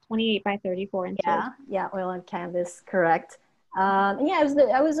too. It's 28 by 34 inches. Yeah, oil on canvas, correct. And yeah,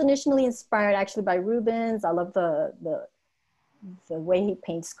 I was initially inspired actually by Rubens. I love the way he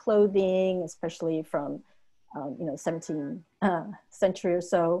paints clothing, especially from you know, 17th century or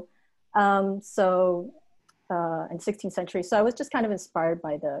so, and 16th century. So I was just kind of inspired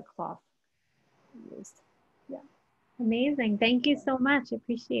by the cloth used. Yeah. Amazing. Thank you so much.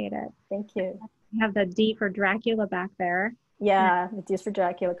 Appreciate it. Thank you. We have the D for Dracula back there. Yeah, the D for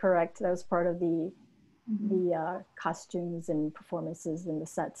Dracula, correct. That was part of the costumes and performances in the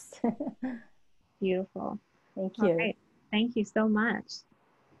sets. Beautiful. Thank you. All right. Thank you so much.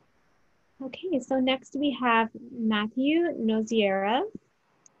 Okay, so next we have Matthew Noziera.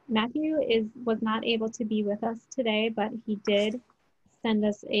 Matthew was not able to be with us today, but he did send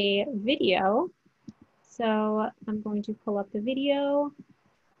us a video. So I'm going to pull up the video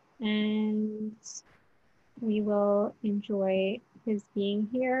and we will enjoy his being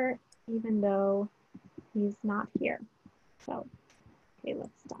here, even though he's not here. So, okay,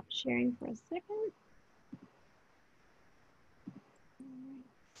 let's stop sharing for a second.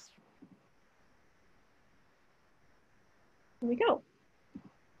 Here we go.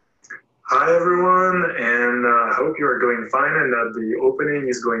 Hi everyone, and I hope you are doing fine and that the opening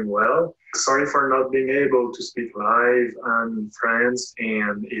is going well. Sorry for not being able to speak live. I'm in France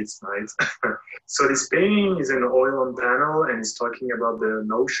and it's night. So this painting is an oil on panel and it's talking about the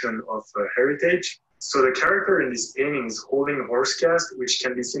notion of heritage. So the character in this painting is holding a horse cast, which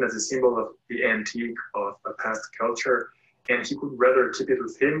can be seen as a symbol of the antique of a past culture. And he could rather keep it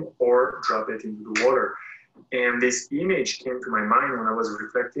with him or drop it into the water. And this image came to my mind when I was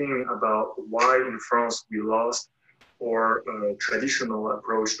reflecting about why in France we lost our traditional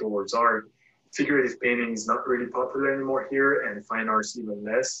approach towards art. Figurative painting is not really popular anymore here, and fine arts even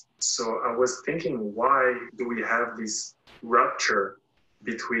less. So I was thinking, why do we have this rupture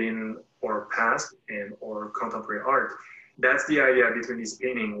between our past and our contemporary art? That's the idea between this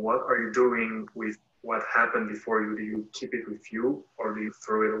painting. What are you doing with what happened before you? Do you keep it with you or do you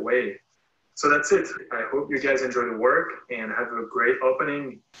throw it away? So that's it. I hope you guys enjoy the work and have a great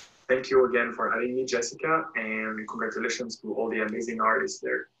opening. Thank you again for having me, Jessica, and congratulations to all the amazing artists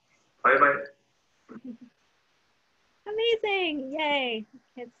there. Bye-bye. Amazing, yay.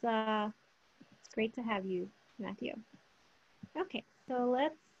 It's great to have you, Matthew. Okay, so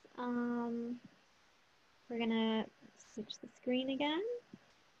let's, we're gonna switch the screen again.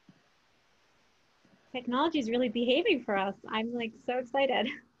 Technology is really behaving for us. I'm like so excited.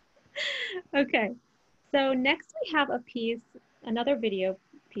 Okay, so next we have a piece, another video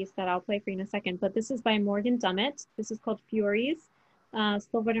piece that I'll play for you in a second, but this is by Morgan Dummett. This is called Furies,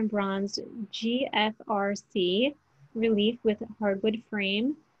 silvered and bronzed GFRC relief with hardwood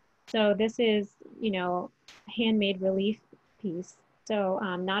frame. So this is, you know, handmade relief piece. So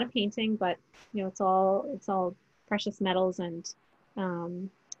not a painting, but you know, it's all precious metals and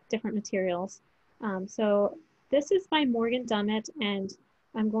different materials. So this is by Morgan Dummett, and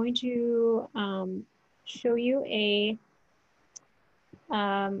I'm going to show you a,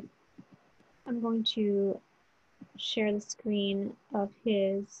 I'm going to share the screen of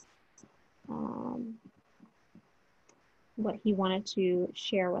his, what he wanted to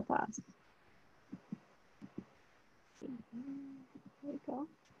share with us. There we go.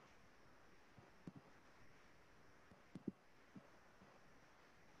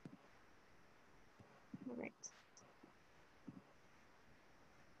 All right.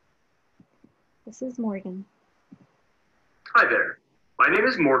 This is Morgan. Hi there. My name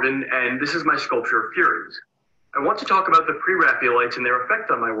is Morgan, and this is my sculpture, Furies. I want to talk about the Pre-Raphaelites and their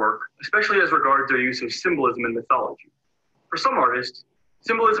effect on my work, especially as regards their use of symbolism and mythology. For some artists,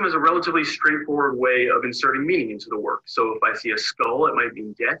 symbolism is a relatively straightforward way of inserting meaning into the work. So if I see a skull, it might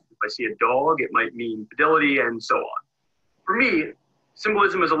mean death. If I see a dog, it might mean fidelity, and so on. For me,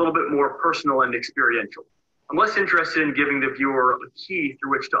 symbolism is a little bit more personal and experiential. I'm less interested in giving the viewer a key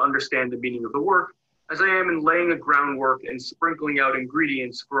through which to understand the meaning of the work, as I am in laying a groundwork and sprinkling out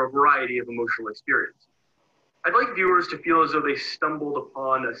ingredients for a variety of emotional experience. I'd like viewers to feel as though they stumbled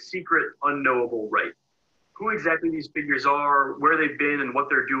upon a secret, unknowable right. Who exactly these figures are, where they've been, and what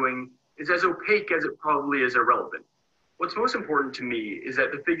they're doing is as opaque as it probably is irrelevant. What's most important to me is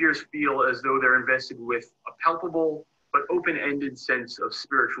that the figures feel as though they're invested with a palpable but open-ended sense of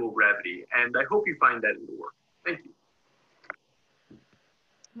spiritual gravity, and I hope you find that in the work. Thank you.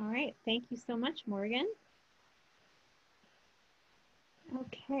 All right, thank you so much, Morgan.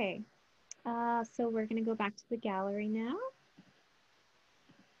 Okay, so we're gonna go back to the gallery now.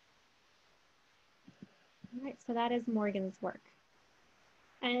 All right, so that is Morgan's work.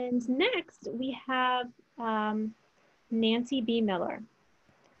 And next we have Nancy B. Miller.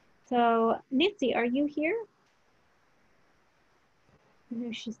 So Nancy, are you here? I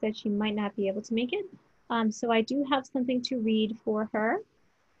know she said she might not be able to make it. So I do have something to read for her.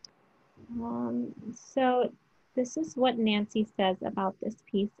 So this is what Nancy says about this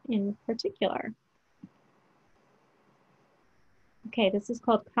piece in particular. Okay, this is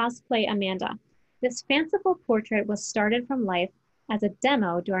called Cosplay Amanda. This fanciful portrait was started from life as a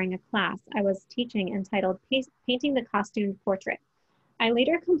demo during a class I was teaching entitled Painting the Costumed Portrait. I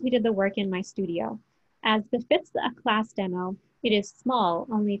later completed the work in my studio. As befits a class demo, it is small,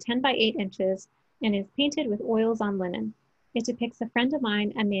 only 10 by 8 inches, and is painted with oils on linen. It depicts a friend of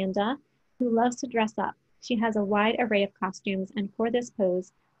mine, Amanda, who loves to dress up. She has a wide array of costumes, and for this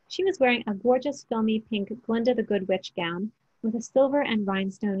pose, she was wearing a gorgeous filmy pink Glinda the Good Witch gown with a silver and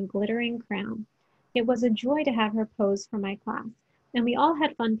rhinestone glittering crown. It was a joy to have her pose for my class, and we all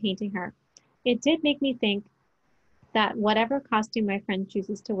had fun painting her. It did make me think that whatever costume my friend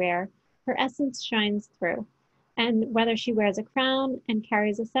chooses to wear, her essence shines through. And whether she wears a crown and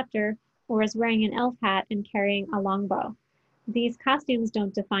carries a scepter, or is wearing an elf hat and carrying a longbow, these costumes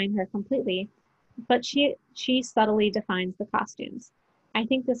don't define her completely, but she subtly defines the costumes. I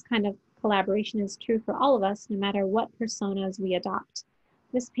think this kind of collaboration is true for all of us, no matter what personas we adopt.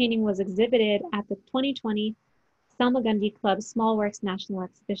 This painting was exhibited at the 2020 Salmagundi Club Small Works National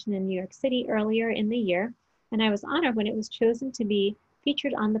Exhibition in New York City earlier in the year, and I was honored when it was chosen to be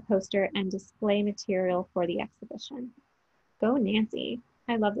featured on the poster and display material for the exhibition. Go Nancy.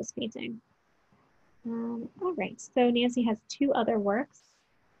 I love this painting. All right, so Nancy has 2 other works,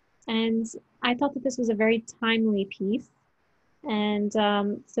 and I thought that this was a very timely piece. And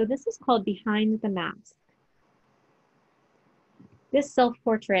so this is called Behind the Mask. This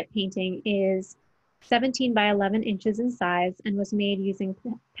self-portrait painting is 17 by 11 inches in size and was made using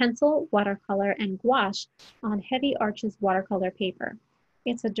pencil, watercolor, and gouache on Heavy Arches watercolor paper.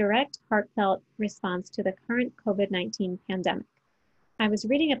 It's a direct, heartfelt response to the current COVID-19 pandemic. I was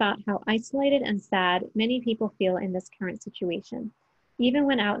reading about how isolated and sad many people feel in this current situation. Even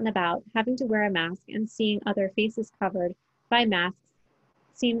when out and about, having to wear a mask and seeing other faces covered by masks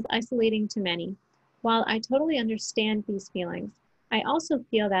seems isolating to many. While I totally understand these feelings, I also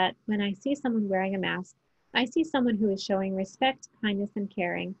feel that when I see someone wearing a mask, I see someone who is showing respect, kindness, and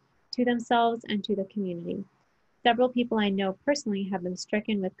caring to themselves and to the community. Several people I know personally have been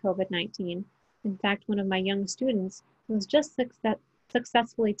stricken with COVID-19. In fact, one of my young students was just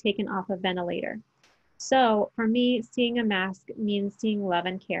successfully taken off a ventilator. So for me, seeing a mask means seeing love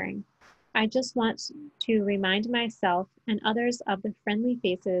and caring. I just want to remind myself and others of the friendly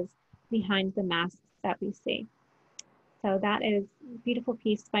faces behind the masks that we see. So that is a beautiful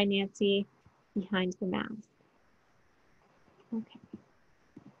piece by Nancy, Behind the Mask. Okay.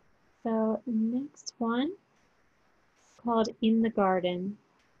 So next one is called In the Garden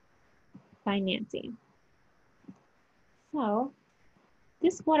by Nancy. So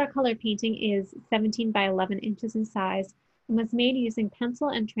this watercolor painting is 17 by 11 inches in size and was made using pencil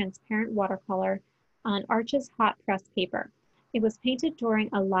and transparent watercolor on Arches hot press paper. It was painted during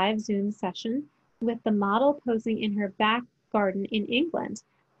a live Zoom session with the model posing in her back garden in England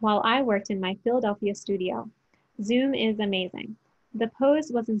while I worked in my Philadelphia studio. Zoom is amazing. The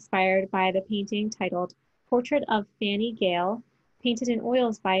pose was inspired by the painting titled Portrait of Fanny Gale, painted in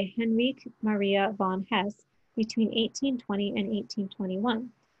oils by Henrique Maria von Hess between 1820 and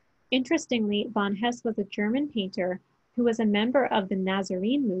 1821. Interestingly, von Hess was a German painter who was a member of the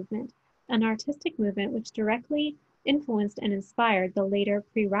Nazarene movement, an artistic movement which directly influenced and inspired the later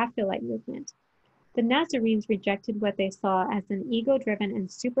Pre-Raphaelite movement. The Nazarenes rejected what they saw as an ego-driven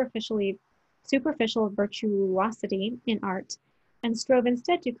and superficial virtuosity in art, and strove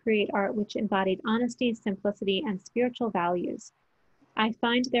instead to create art which embodied honesty, simplicity, and spiritual values. I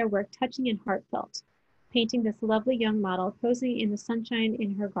find their work touching and heartfelt. Painting this lovely young model posing in the sunshine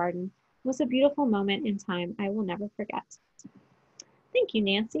in her garden was a beautiful moment in time I will never forget. Thank you,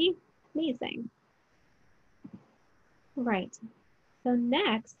 Nancy. Amazing. Right. So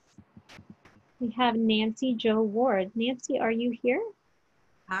next, we have Nancy Jo Ward. Nancy, are you here?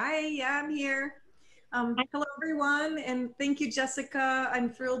 Hi, yeah, I'm here. Hello, everyone, and thank you, Jessica. I'm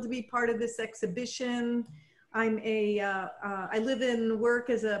thrilled to be part of this exhibition. I live and work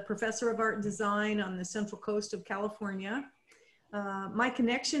as a professor of art and design on the Central Coast of California. My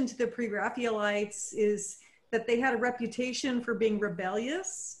connection to the Pre-Raphaelites is that they had a reputation for being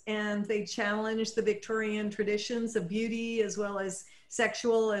rebellious, and they challenged the Victorian traditions of beauty as well as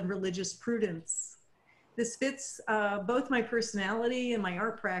sexual and religious prudence. This fits both my personality and my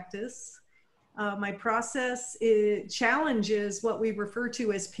art practice. My process challenges what we refer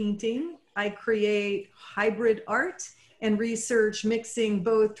to as painting. I create hybrid art and research mixing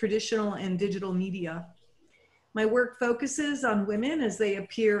both traditional and digital media. My work focuses on women as they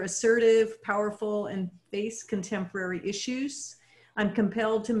appear assertive, powerful, and face contemporary issues. I'm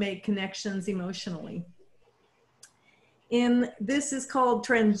compelled to make connections emotionally. This is called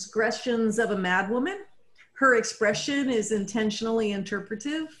Transgressions of a Madwoman. Her expression is intentionally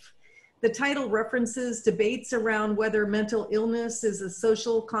interpretive. The title references debates around whether mental illness is a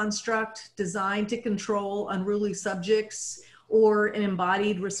social construct designed to control unruly subjects or an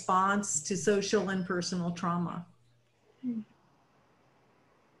embodied response to social and personal trauma.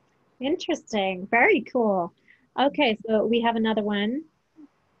 Interesting. Very cool. Okay, so we have another one.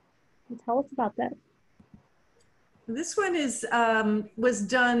 Tell us about this. This one is was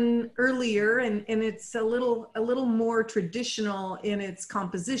done earlier, and it's a little more traditional in its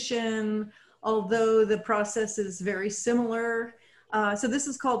composition, although the process is very similar. So this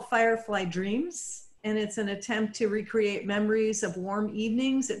is called Firefly Dreams, and it's an attempt to recreate memories of warm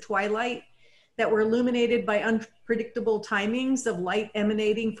evenings at twilight that were illuminated by unpredictable timings of light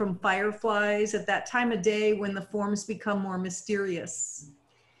emanating from fireflies at that time of day when the forms become more mysterious.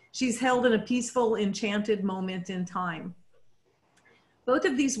 She's held in a peaceful, enchanted moment in time. Both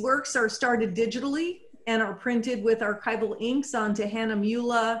of these works are started digitally and are printed with archival inks onto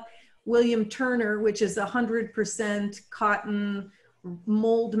Hahnemühle William Turner, which is 100% cotton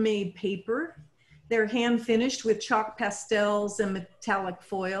mold-made paper. They're hand finished with chalk pastels and metallic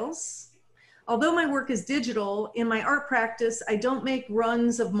foils. Although my work is digital, in my art practice, I don't make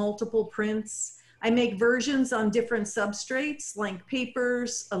runs of multiple prints. I make versions on different substrates like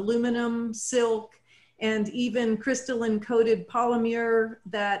papers, aluminum, silk, and even crystalline coated polymer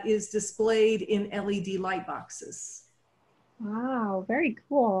that is displayed in LED light boxes. Wow, very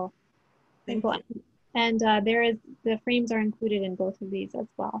cool. Thank you. And the frames are included in both of these as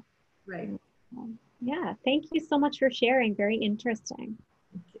well. Right. Yeah, thank you so much for sharing. Very interesting.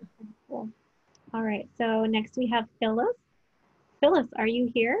 Thank you. Cool. All right, so next we have Phyllis. Phyllis, are you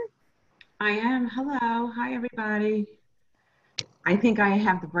here? I am. Hello. Hi, everybody. I think I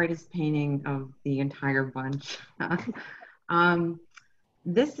have the brightest painting of the entire bunch.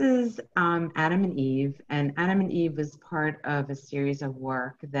 This is Adam and Eve, and Adam and Eve was part of a series of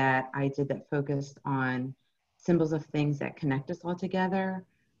work that I did that focused on symbols of things that connect us all together.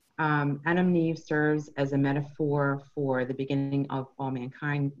 Adam and Eve serves as a metaphor for the beginning of all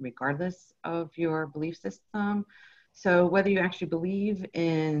mankind, regardless of your belief system. So whether you actually believe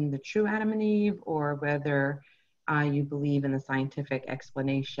in the true Adam and Eve, or whether you believe in the scientific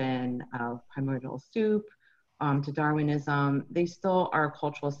explanation of primordial soup to Darwinism, they still are a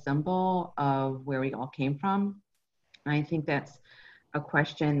cultural symbol of where we all came from. And I think that's a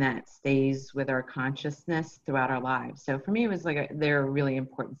question that stays with our consciousness throughout our lives. So for me, it was like they're a really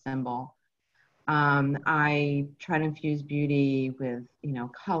important symbol. I try to infuse beauty with,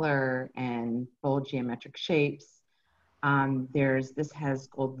 color and bold geometric shapes. This has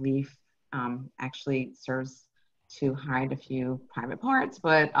gold leaf, actually serves to hide a few private parts,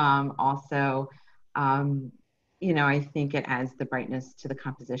 but also, I think it adds the brightness to the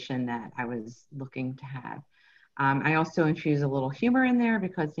composition that I was looking to have. I also infuse a little humor in there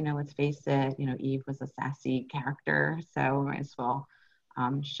because, let's face it, Eve was a sassy character, so might as well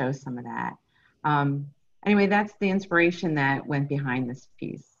show some of that. Anyway, that's the inspiration that went behind this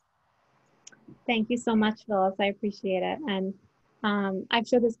piece. Thank you so much, Phyllis. I appreciate it. And I've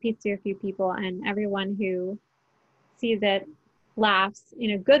showed this piece to a few people, and everyone who sees it laughs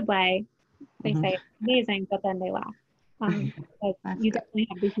in a good way. They say it's amazing, but then they laugh. You definitely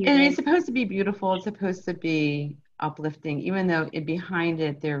have the humor. And it's supposed to be beautiful. It's supposed to be uplifting, even though behind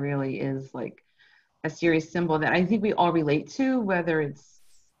it, there really is like a serious symbol that I think we all relate to, whether it's,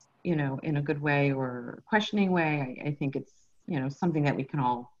 in a good way or questioning way. I think it's, something that we can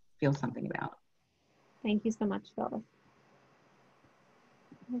all feel something about. Thank you so much, Phyllis.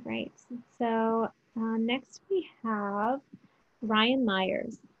 All right, so next we have Ryan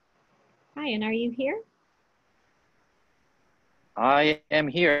Myers. Ryan, are you here? I am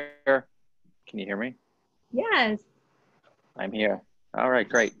here. Can you hear me? Yes. I'm here. All right,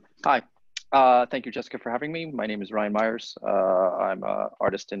 great. Hi. Thank you, Jessica, for having me. My name is Ryan Myers. I'm an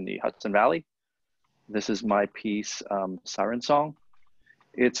artist in the Hudson Valley. This is my piece, Siren Song.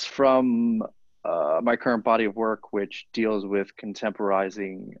 It's from my current body of work, which deals with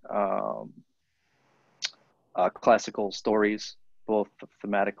contemporizing classical stories, both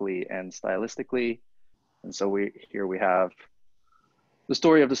thematically and stylistically. And so here we have the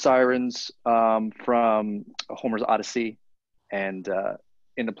story of the sirens from Homer's Odyssey, and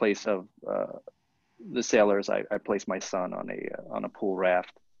in the place of the sailors, I placed my son on a pool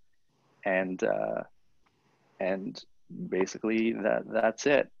raft, and basically that's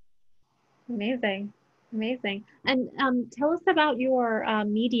it. Amazing, amazing. And tell us about your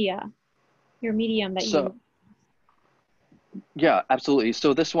medium that you. Yeah, absolutely.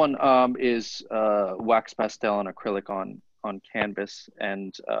 So this one is wax pastel and acrylic on canvas,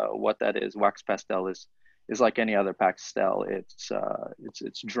 and what that is, wax pastel is like any other pastel.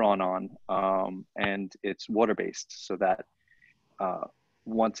 It's drawn on, and it's water based, so that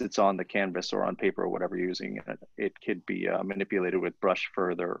once it's on the canvas or on paper or whatever you're using, it could be manipulated with brush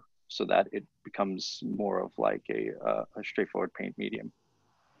further, so that it becomes more of like a straightforward paint medium.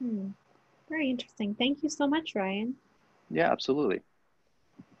 Very interesting. Thank you so much, Ryan. Yeah, absolutely.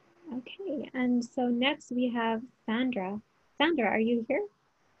 Okay, and so next we have Sandra. Sandra, are you here?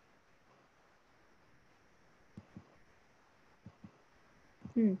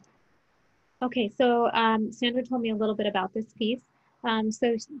 Okay, so Sandra told me a little bit about this piece.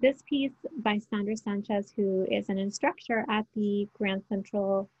 So this piece by Sandra Sanchez, who is an instructor at the Grand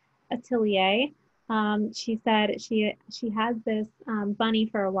Central Atelier, she said she had this bunny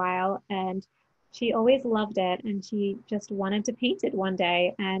for a while, and she always loved it, and she just wanted to paint it one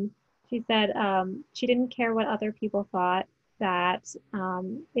day. And she said she didn't care what other people thought, that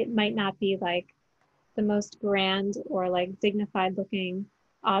it might not be like the most grand or like dignified looking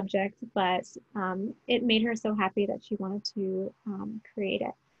object, but it made her so happy that she wanted to create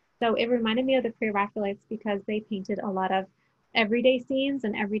it. So it reminded me of the Pre-Raphaelites because they painted a lot of everyday scenes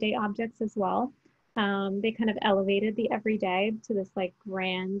and everyday objects as well. They kind of elevated the everyday to this like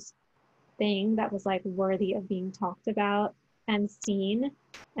grand thing that was like worthy of being talked about and seen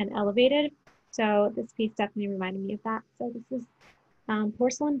and elevated. So this piece definitely reminded me of that. So this is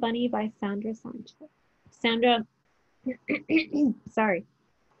Porcelain Bunny by Sandra Sanchez. Sorry,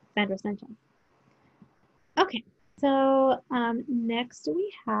 Sandra Sanchez. Okay, so next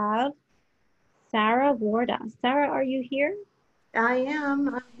we have Sarah Warda. Sarah, are you here? I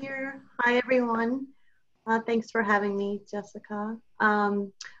am. I'm here. Hi, everyone. Thanks for having me, Jessica.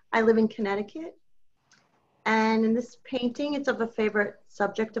 I live in Connecticut. And in this painting, it's of a favorite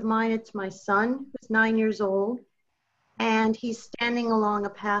subject of mine. It's my son, who's 9 years old. And he's standing along a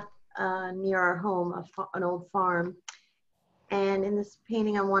path near our home, an old farm. And in this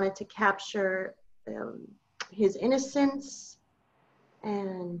painting, I wanted to capture his innocence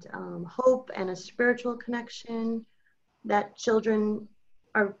and hope and a spiritual connection that children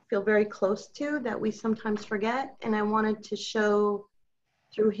feel very close to, that we sometimes forget. And I wanted to show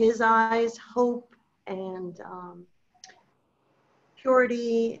through his eyes hope and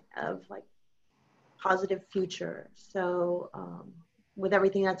purity of like positive future. So with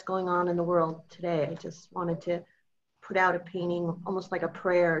everything that's going on in the world today, I just wanted to put out a painting almost like a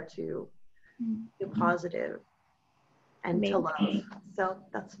prayer to be positive and to love. So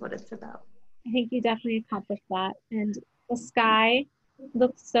that's what it's about. I think you definitely accomplished that. And the sky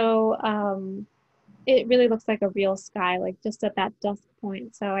looks so, it really looks like a real sky, like just at that dusk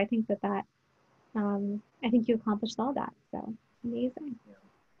point. So I think that I think you accomplished all that. So amazing. Thank you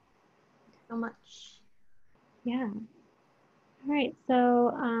so much. Yeah. All right.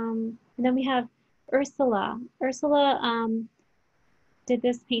 So and then we have Ursula. Ursula did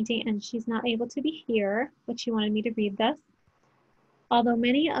this painting, and she's not able to be here, but she wanted me to read this. Although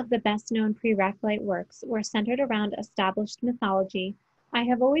many of the best known Pre-Raphaelite works were centered around established mythology, I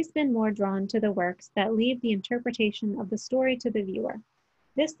have always been more drawn to the works that leave the interpretation of the story to the viewer.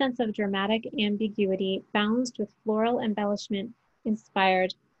 This sense of dramatic ambiguity, balanced with floral embellishment,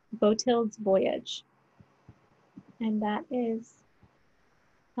 inspired Botilde's Voyage. And that is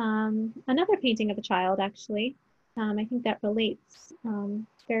another painting of a child, actually. I think that relates.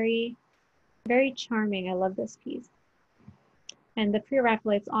 Very, very charming. I love this piece. And the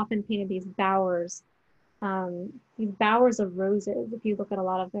Pre-Raphaelites often painted these bowers of roses, if you look at a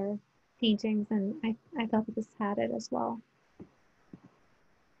lot of their paintings, and I thought that this had it as well.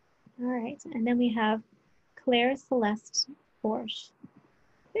 All right, and then we have Claire Celeste Borsch.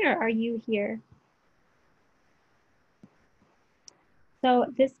 Claire, are you here? So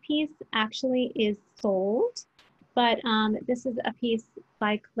this piece actually is sold, but this is a piece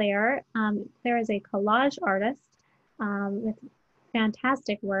by Claire. Claire is a collage artist with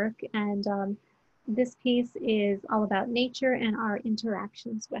fantastic work, and this piece is all about nature and our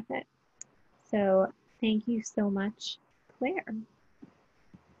interactions with it. So thank you so much, Claire.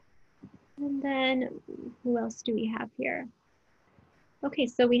 And then Who else do we have here? Okay,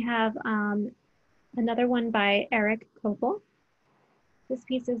 so we have another one by Eric Kopel. This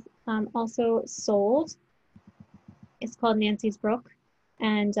piece is also sold. It's called Nancy's Brook.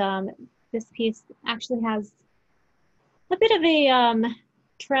 And this piece actually has a bit of a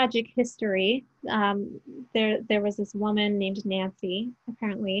tragic history. There was this woman named Nancy,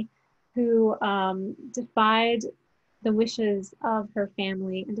 apparently, who defied the wishes of her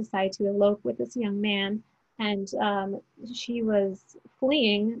family and decided to elope with this young man. And she was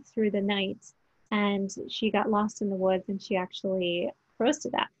fleeing through the night, and she got lost in the woods, and she actually froze to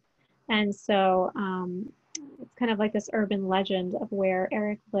death. And so it's kind of like this urban legend of where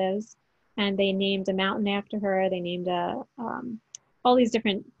Eric lives. And they named a mountain after her. They named all these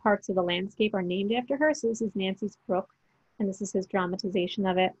different parts of the landscape are named after her. So this is Nancy's Brook, and this is his dramatization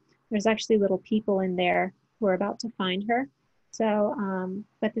of it. There's actually little people in there who are about to find her. So,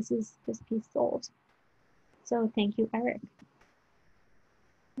 but this piece sold. So thank you, Eric.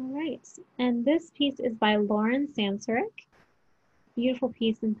 All right, and this piece is by Lauren Sanserick. Beautiful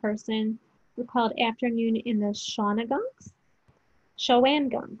piece in person. It's called Afternoon in the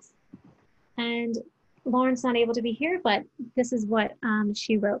Shawanagunks. And Lauren's not able to be here, but this is what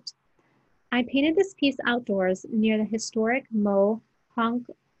she wrote. I painted this piece outdoors near the historic Mohonk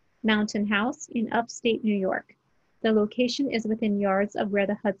Mountain House in upstate New York. The location is within yards of where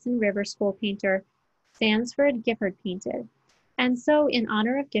the Hudson River School painter Sansford Gifford painted. And so in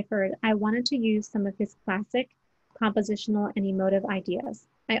honor of Gifford, I wanted to use some of his classic compositional and emotive ideas.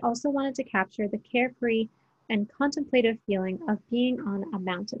 I also wanted to capture the carefree and contemplative feeling of being on a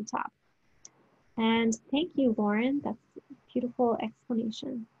mountaintop. And thank you, Lauren. That's a beautiful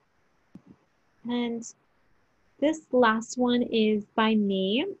explanation. And this last one is by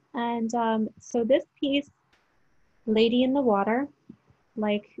me. And so this piece, Lady in the Water,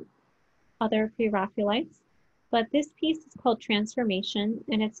 like other Pre-Raphaelites, but this piece is called Transformation,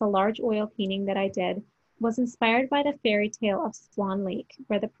 and it's a large oil painting that I did, was inspired by the fairy tale of Swan Lake,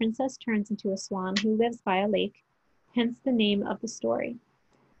 where the princess turns into a swan who lives by a lake, hence the name of the story.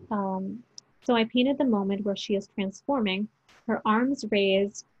 So I painted the moment where she is transforming, her arms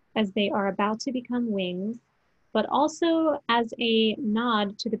raised as they are about to become wings, but also as a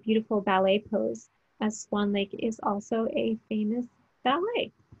nod to the beautiful ballet pose, as Swan Lake is also a famous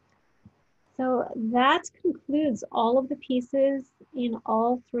ballet. So that concludes all of the pieces in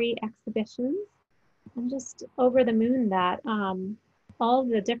all three exhibitions. I'm just over the moon that all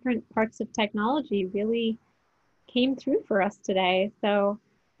the different parts of technology really came through for us today. So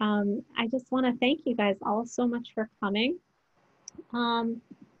I just want to thank you guys all so much for coming.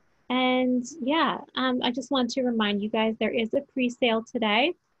 And yeah, I just want to remind you guys there is a pre-sale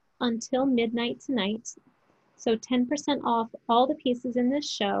today until midnight tonight. So 10% off all the pieces in this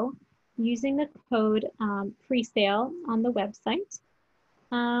show using the code pre-sale on the website.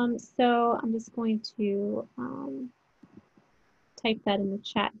 So I'm just going to type that in the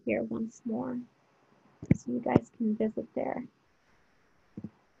chat here once more so you guys can visit there.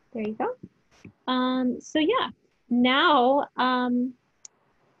 There you go. So yeah, now,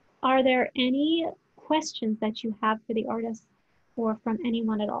 are there any questions that you have for the artist or from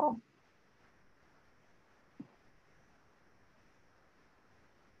anyone at all?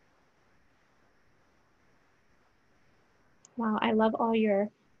 Wow, I love all your,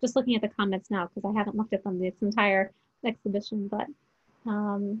 just looking at the comments now because I haven't looked at them this entire exhibition, but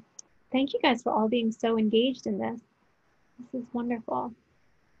thank you guys for all being so engaged in this. This is wonderful.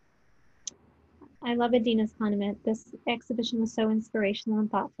 I love Adina's comment. This exhibition was so inspirational and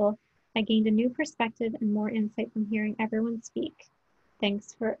thoughtful. I gained a new perspective and more insight from hearing everyone speak.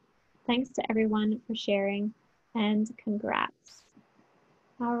 Thanks to everyone for sharing, and congrats.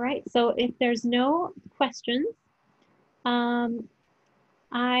 All right, so if there's no questions, I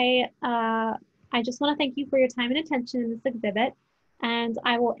just want to thank you for your time and attention in this exhibit, and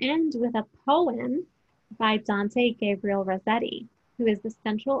I will end with a poem by Dante Gabriel Rossetti, who is the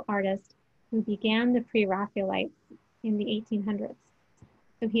central artist who began the Pre-Raphaelites in the 1800s.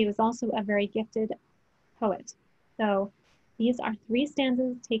 So he was also a very gifted poet. So these are 3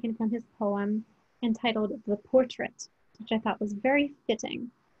 stanzas taken from his poem entitled The Portrait, which I thought was very fitting.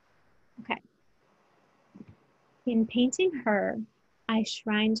 Okay. In painting her, I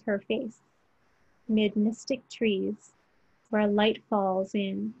shrined her face, mid mystic trees, where light falls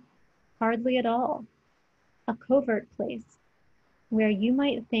in, hardly at all, a covert place, where you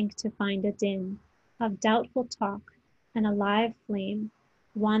might think to find a din of doubtful talk and a live flame,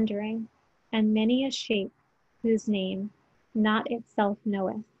 wandering, and many a shape whose name not itself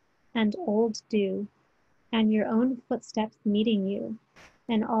knoweth, and old dew, and your own footsteps meeting you,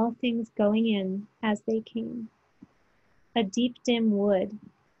 and all things going in as they came. A deep dim wood,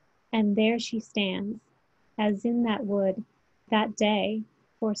 and there she stands, as in that wood, that day,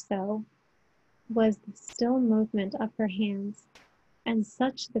 or so, was the still movement of her hands, and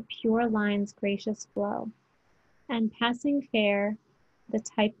such the pure line's gracious flow. And passing fair, the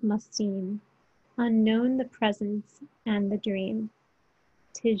type must seem, unknown the presence and the dream.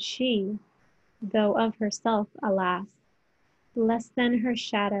 'Tis she, though of herself, alas, less than her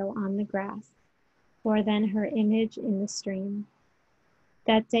shadow on the grass, or than her image in the stream.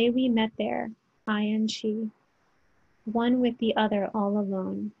 That day we met there, I and she, one with the other all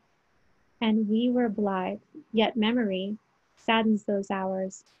alone, and we were blithe, yet memory saddens those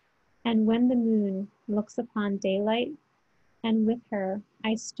hours, and when the moon looks upon daylight, and with her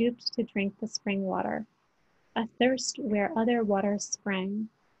I stooped to drink the spring water, athirst where other waters sprang,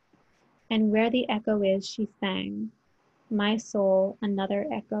 and where the echo is she sang, my soul another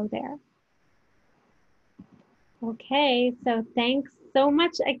echo there. Okay, so thanks so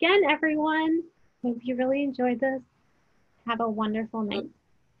much again, everyone. Hope you really enjoyed this. Have a wonderful night.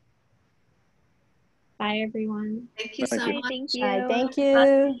 Bye, everyone. Thank you Thank so you. much. Thank you. Bye. Thank you.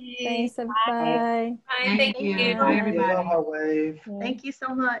 Bye. Thanks. Bye. Bye. Thank you. Bye, everybody. Wave. Thank you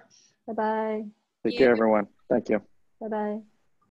so much. Bye-bye. Take care, everyone. Thank you. Bye-bye.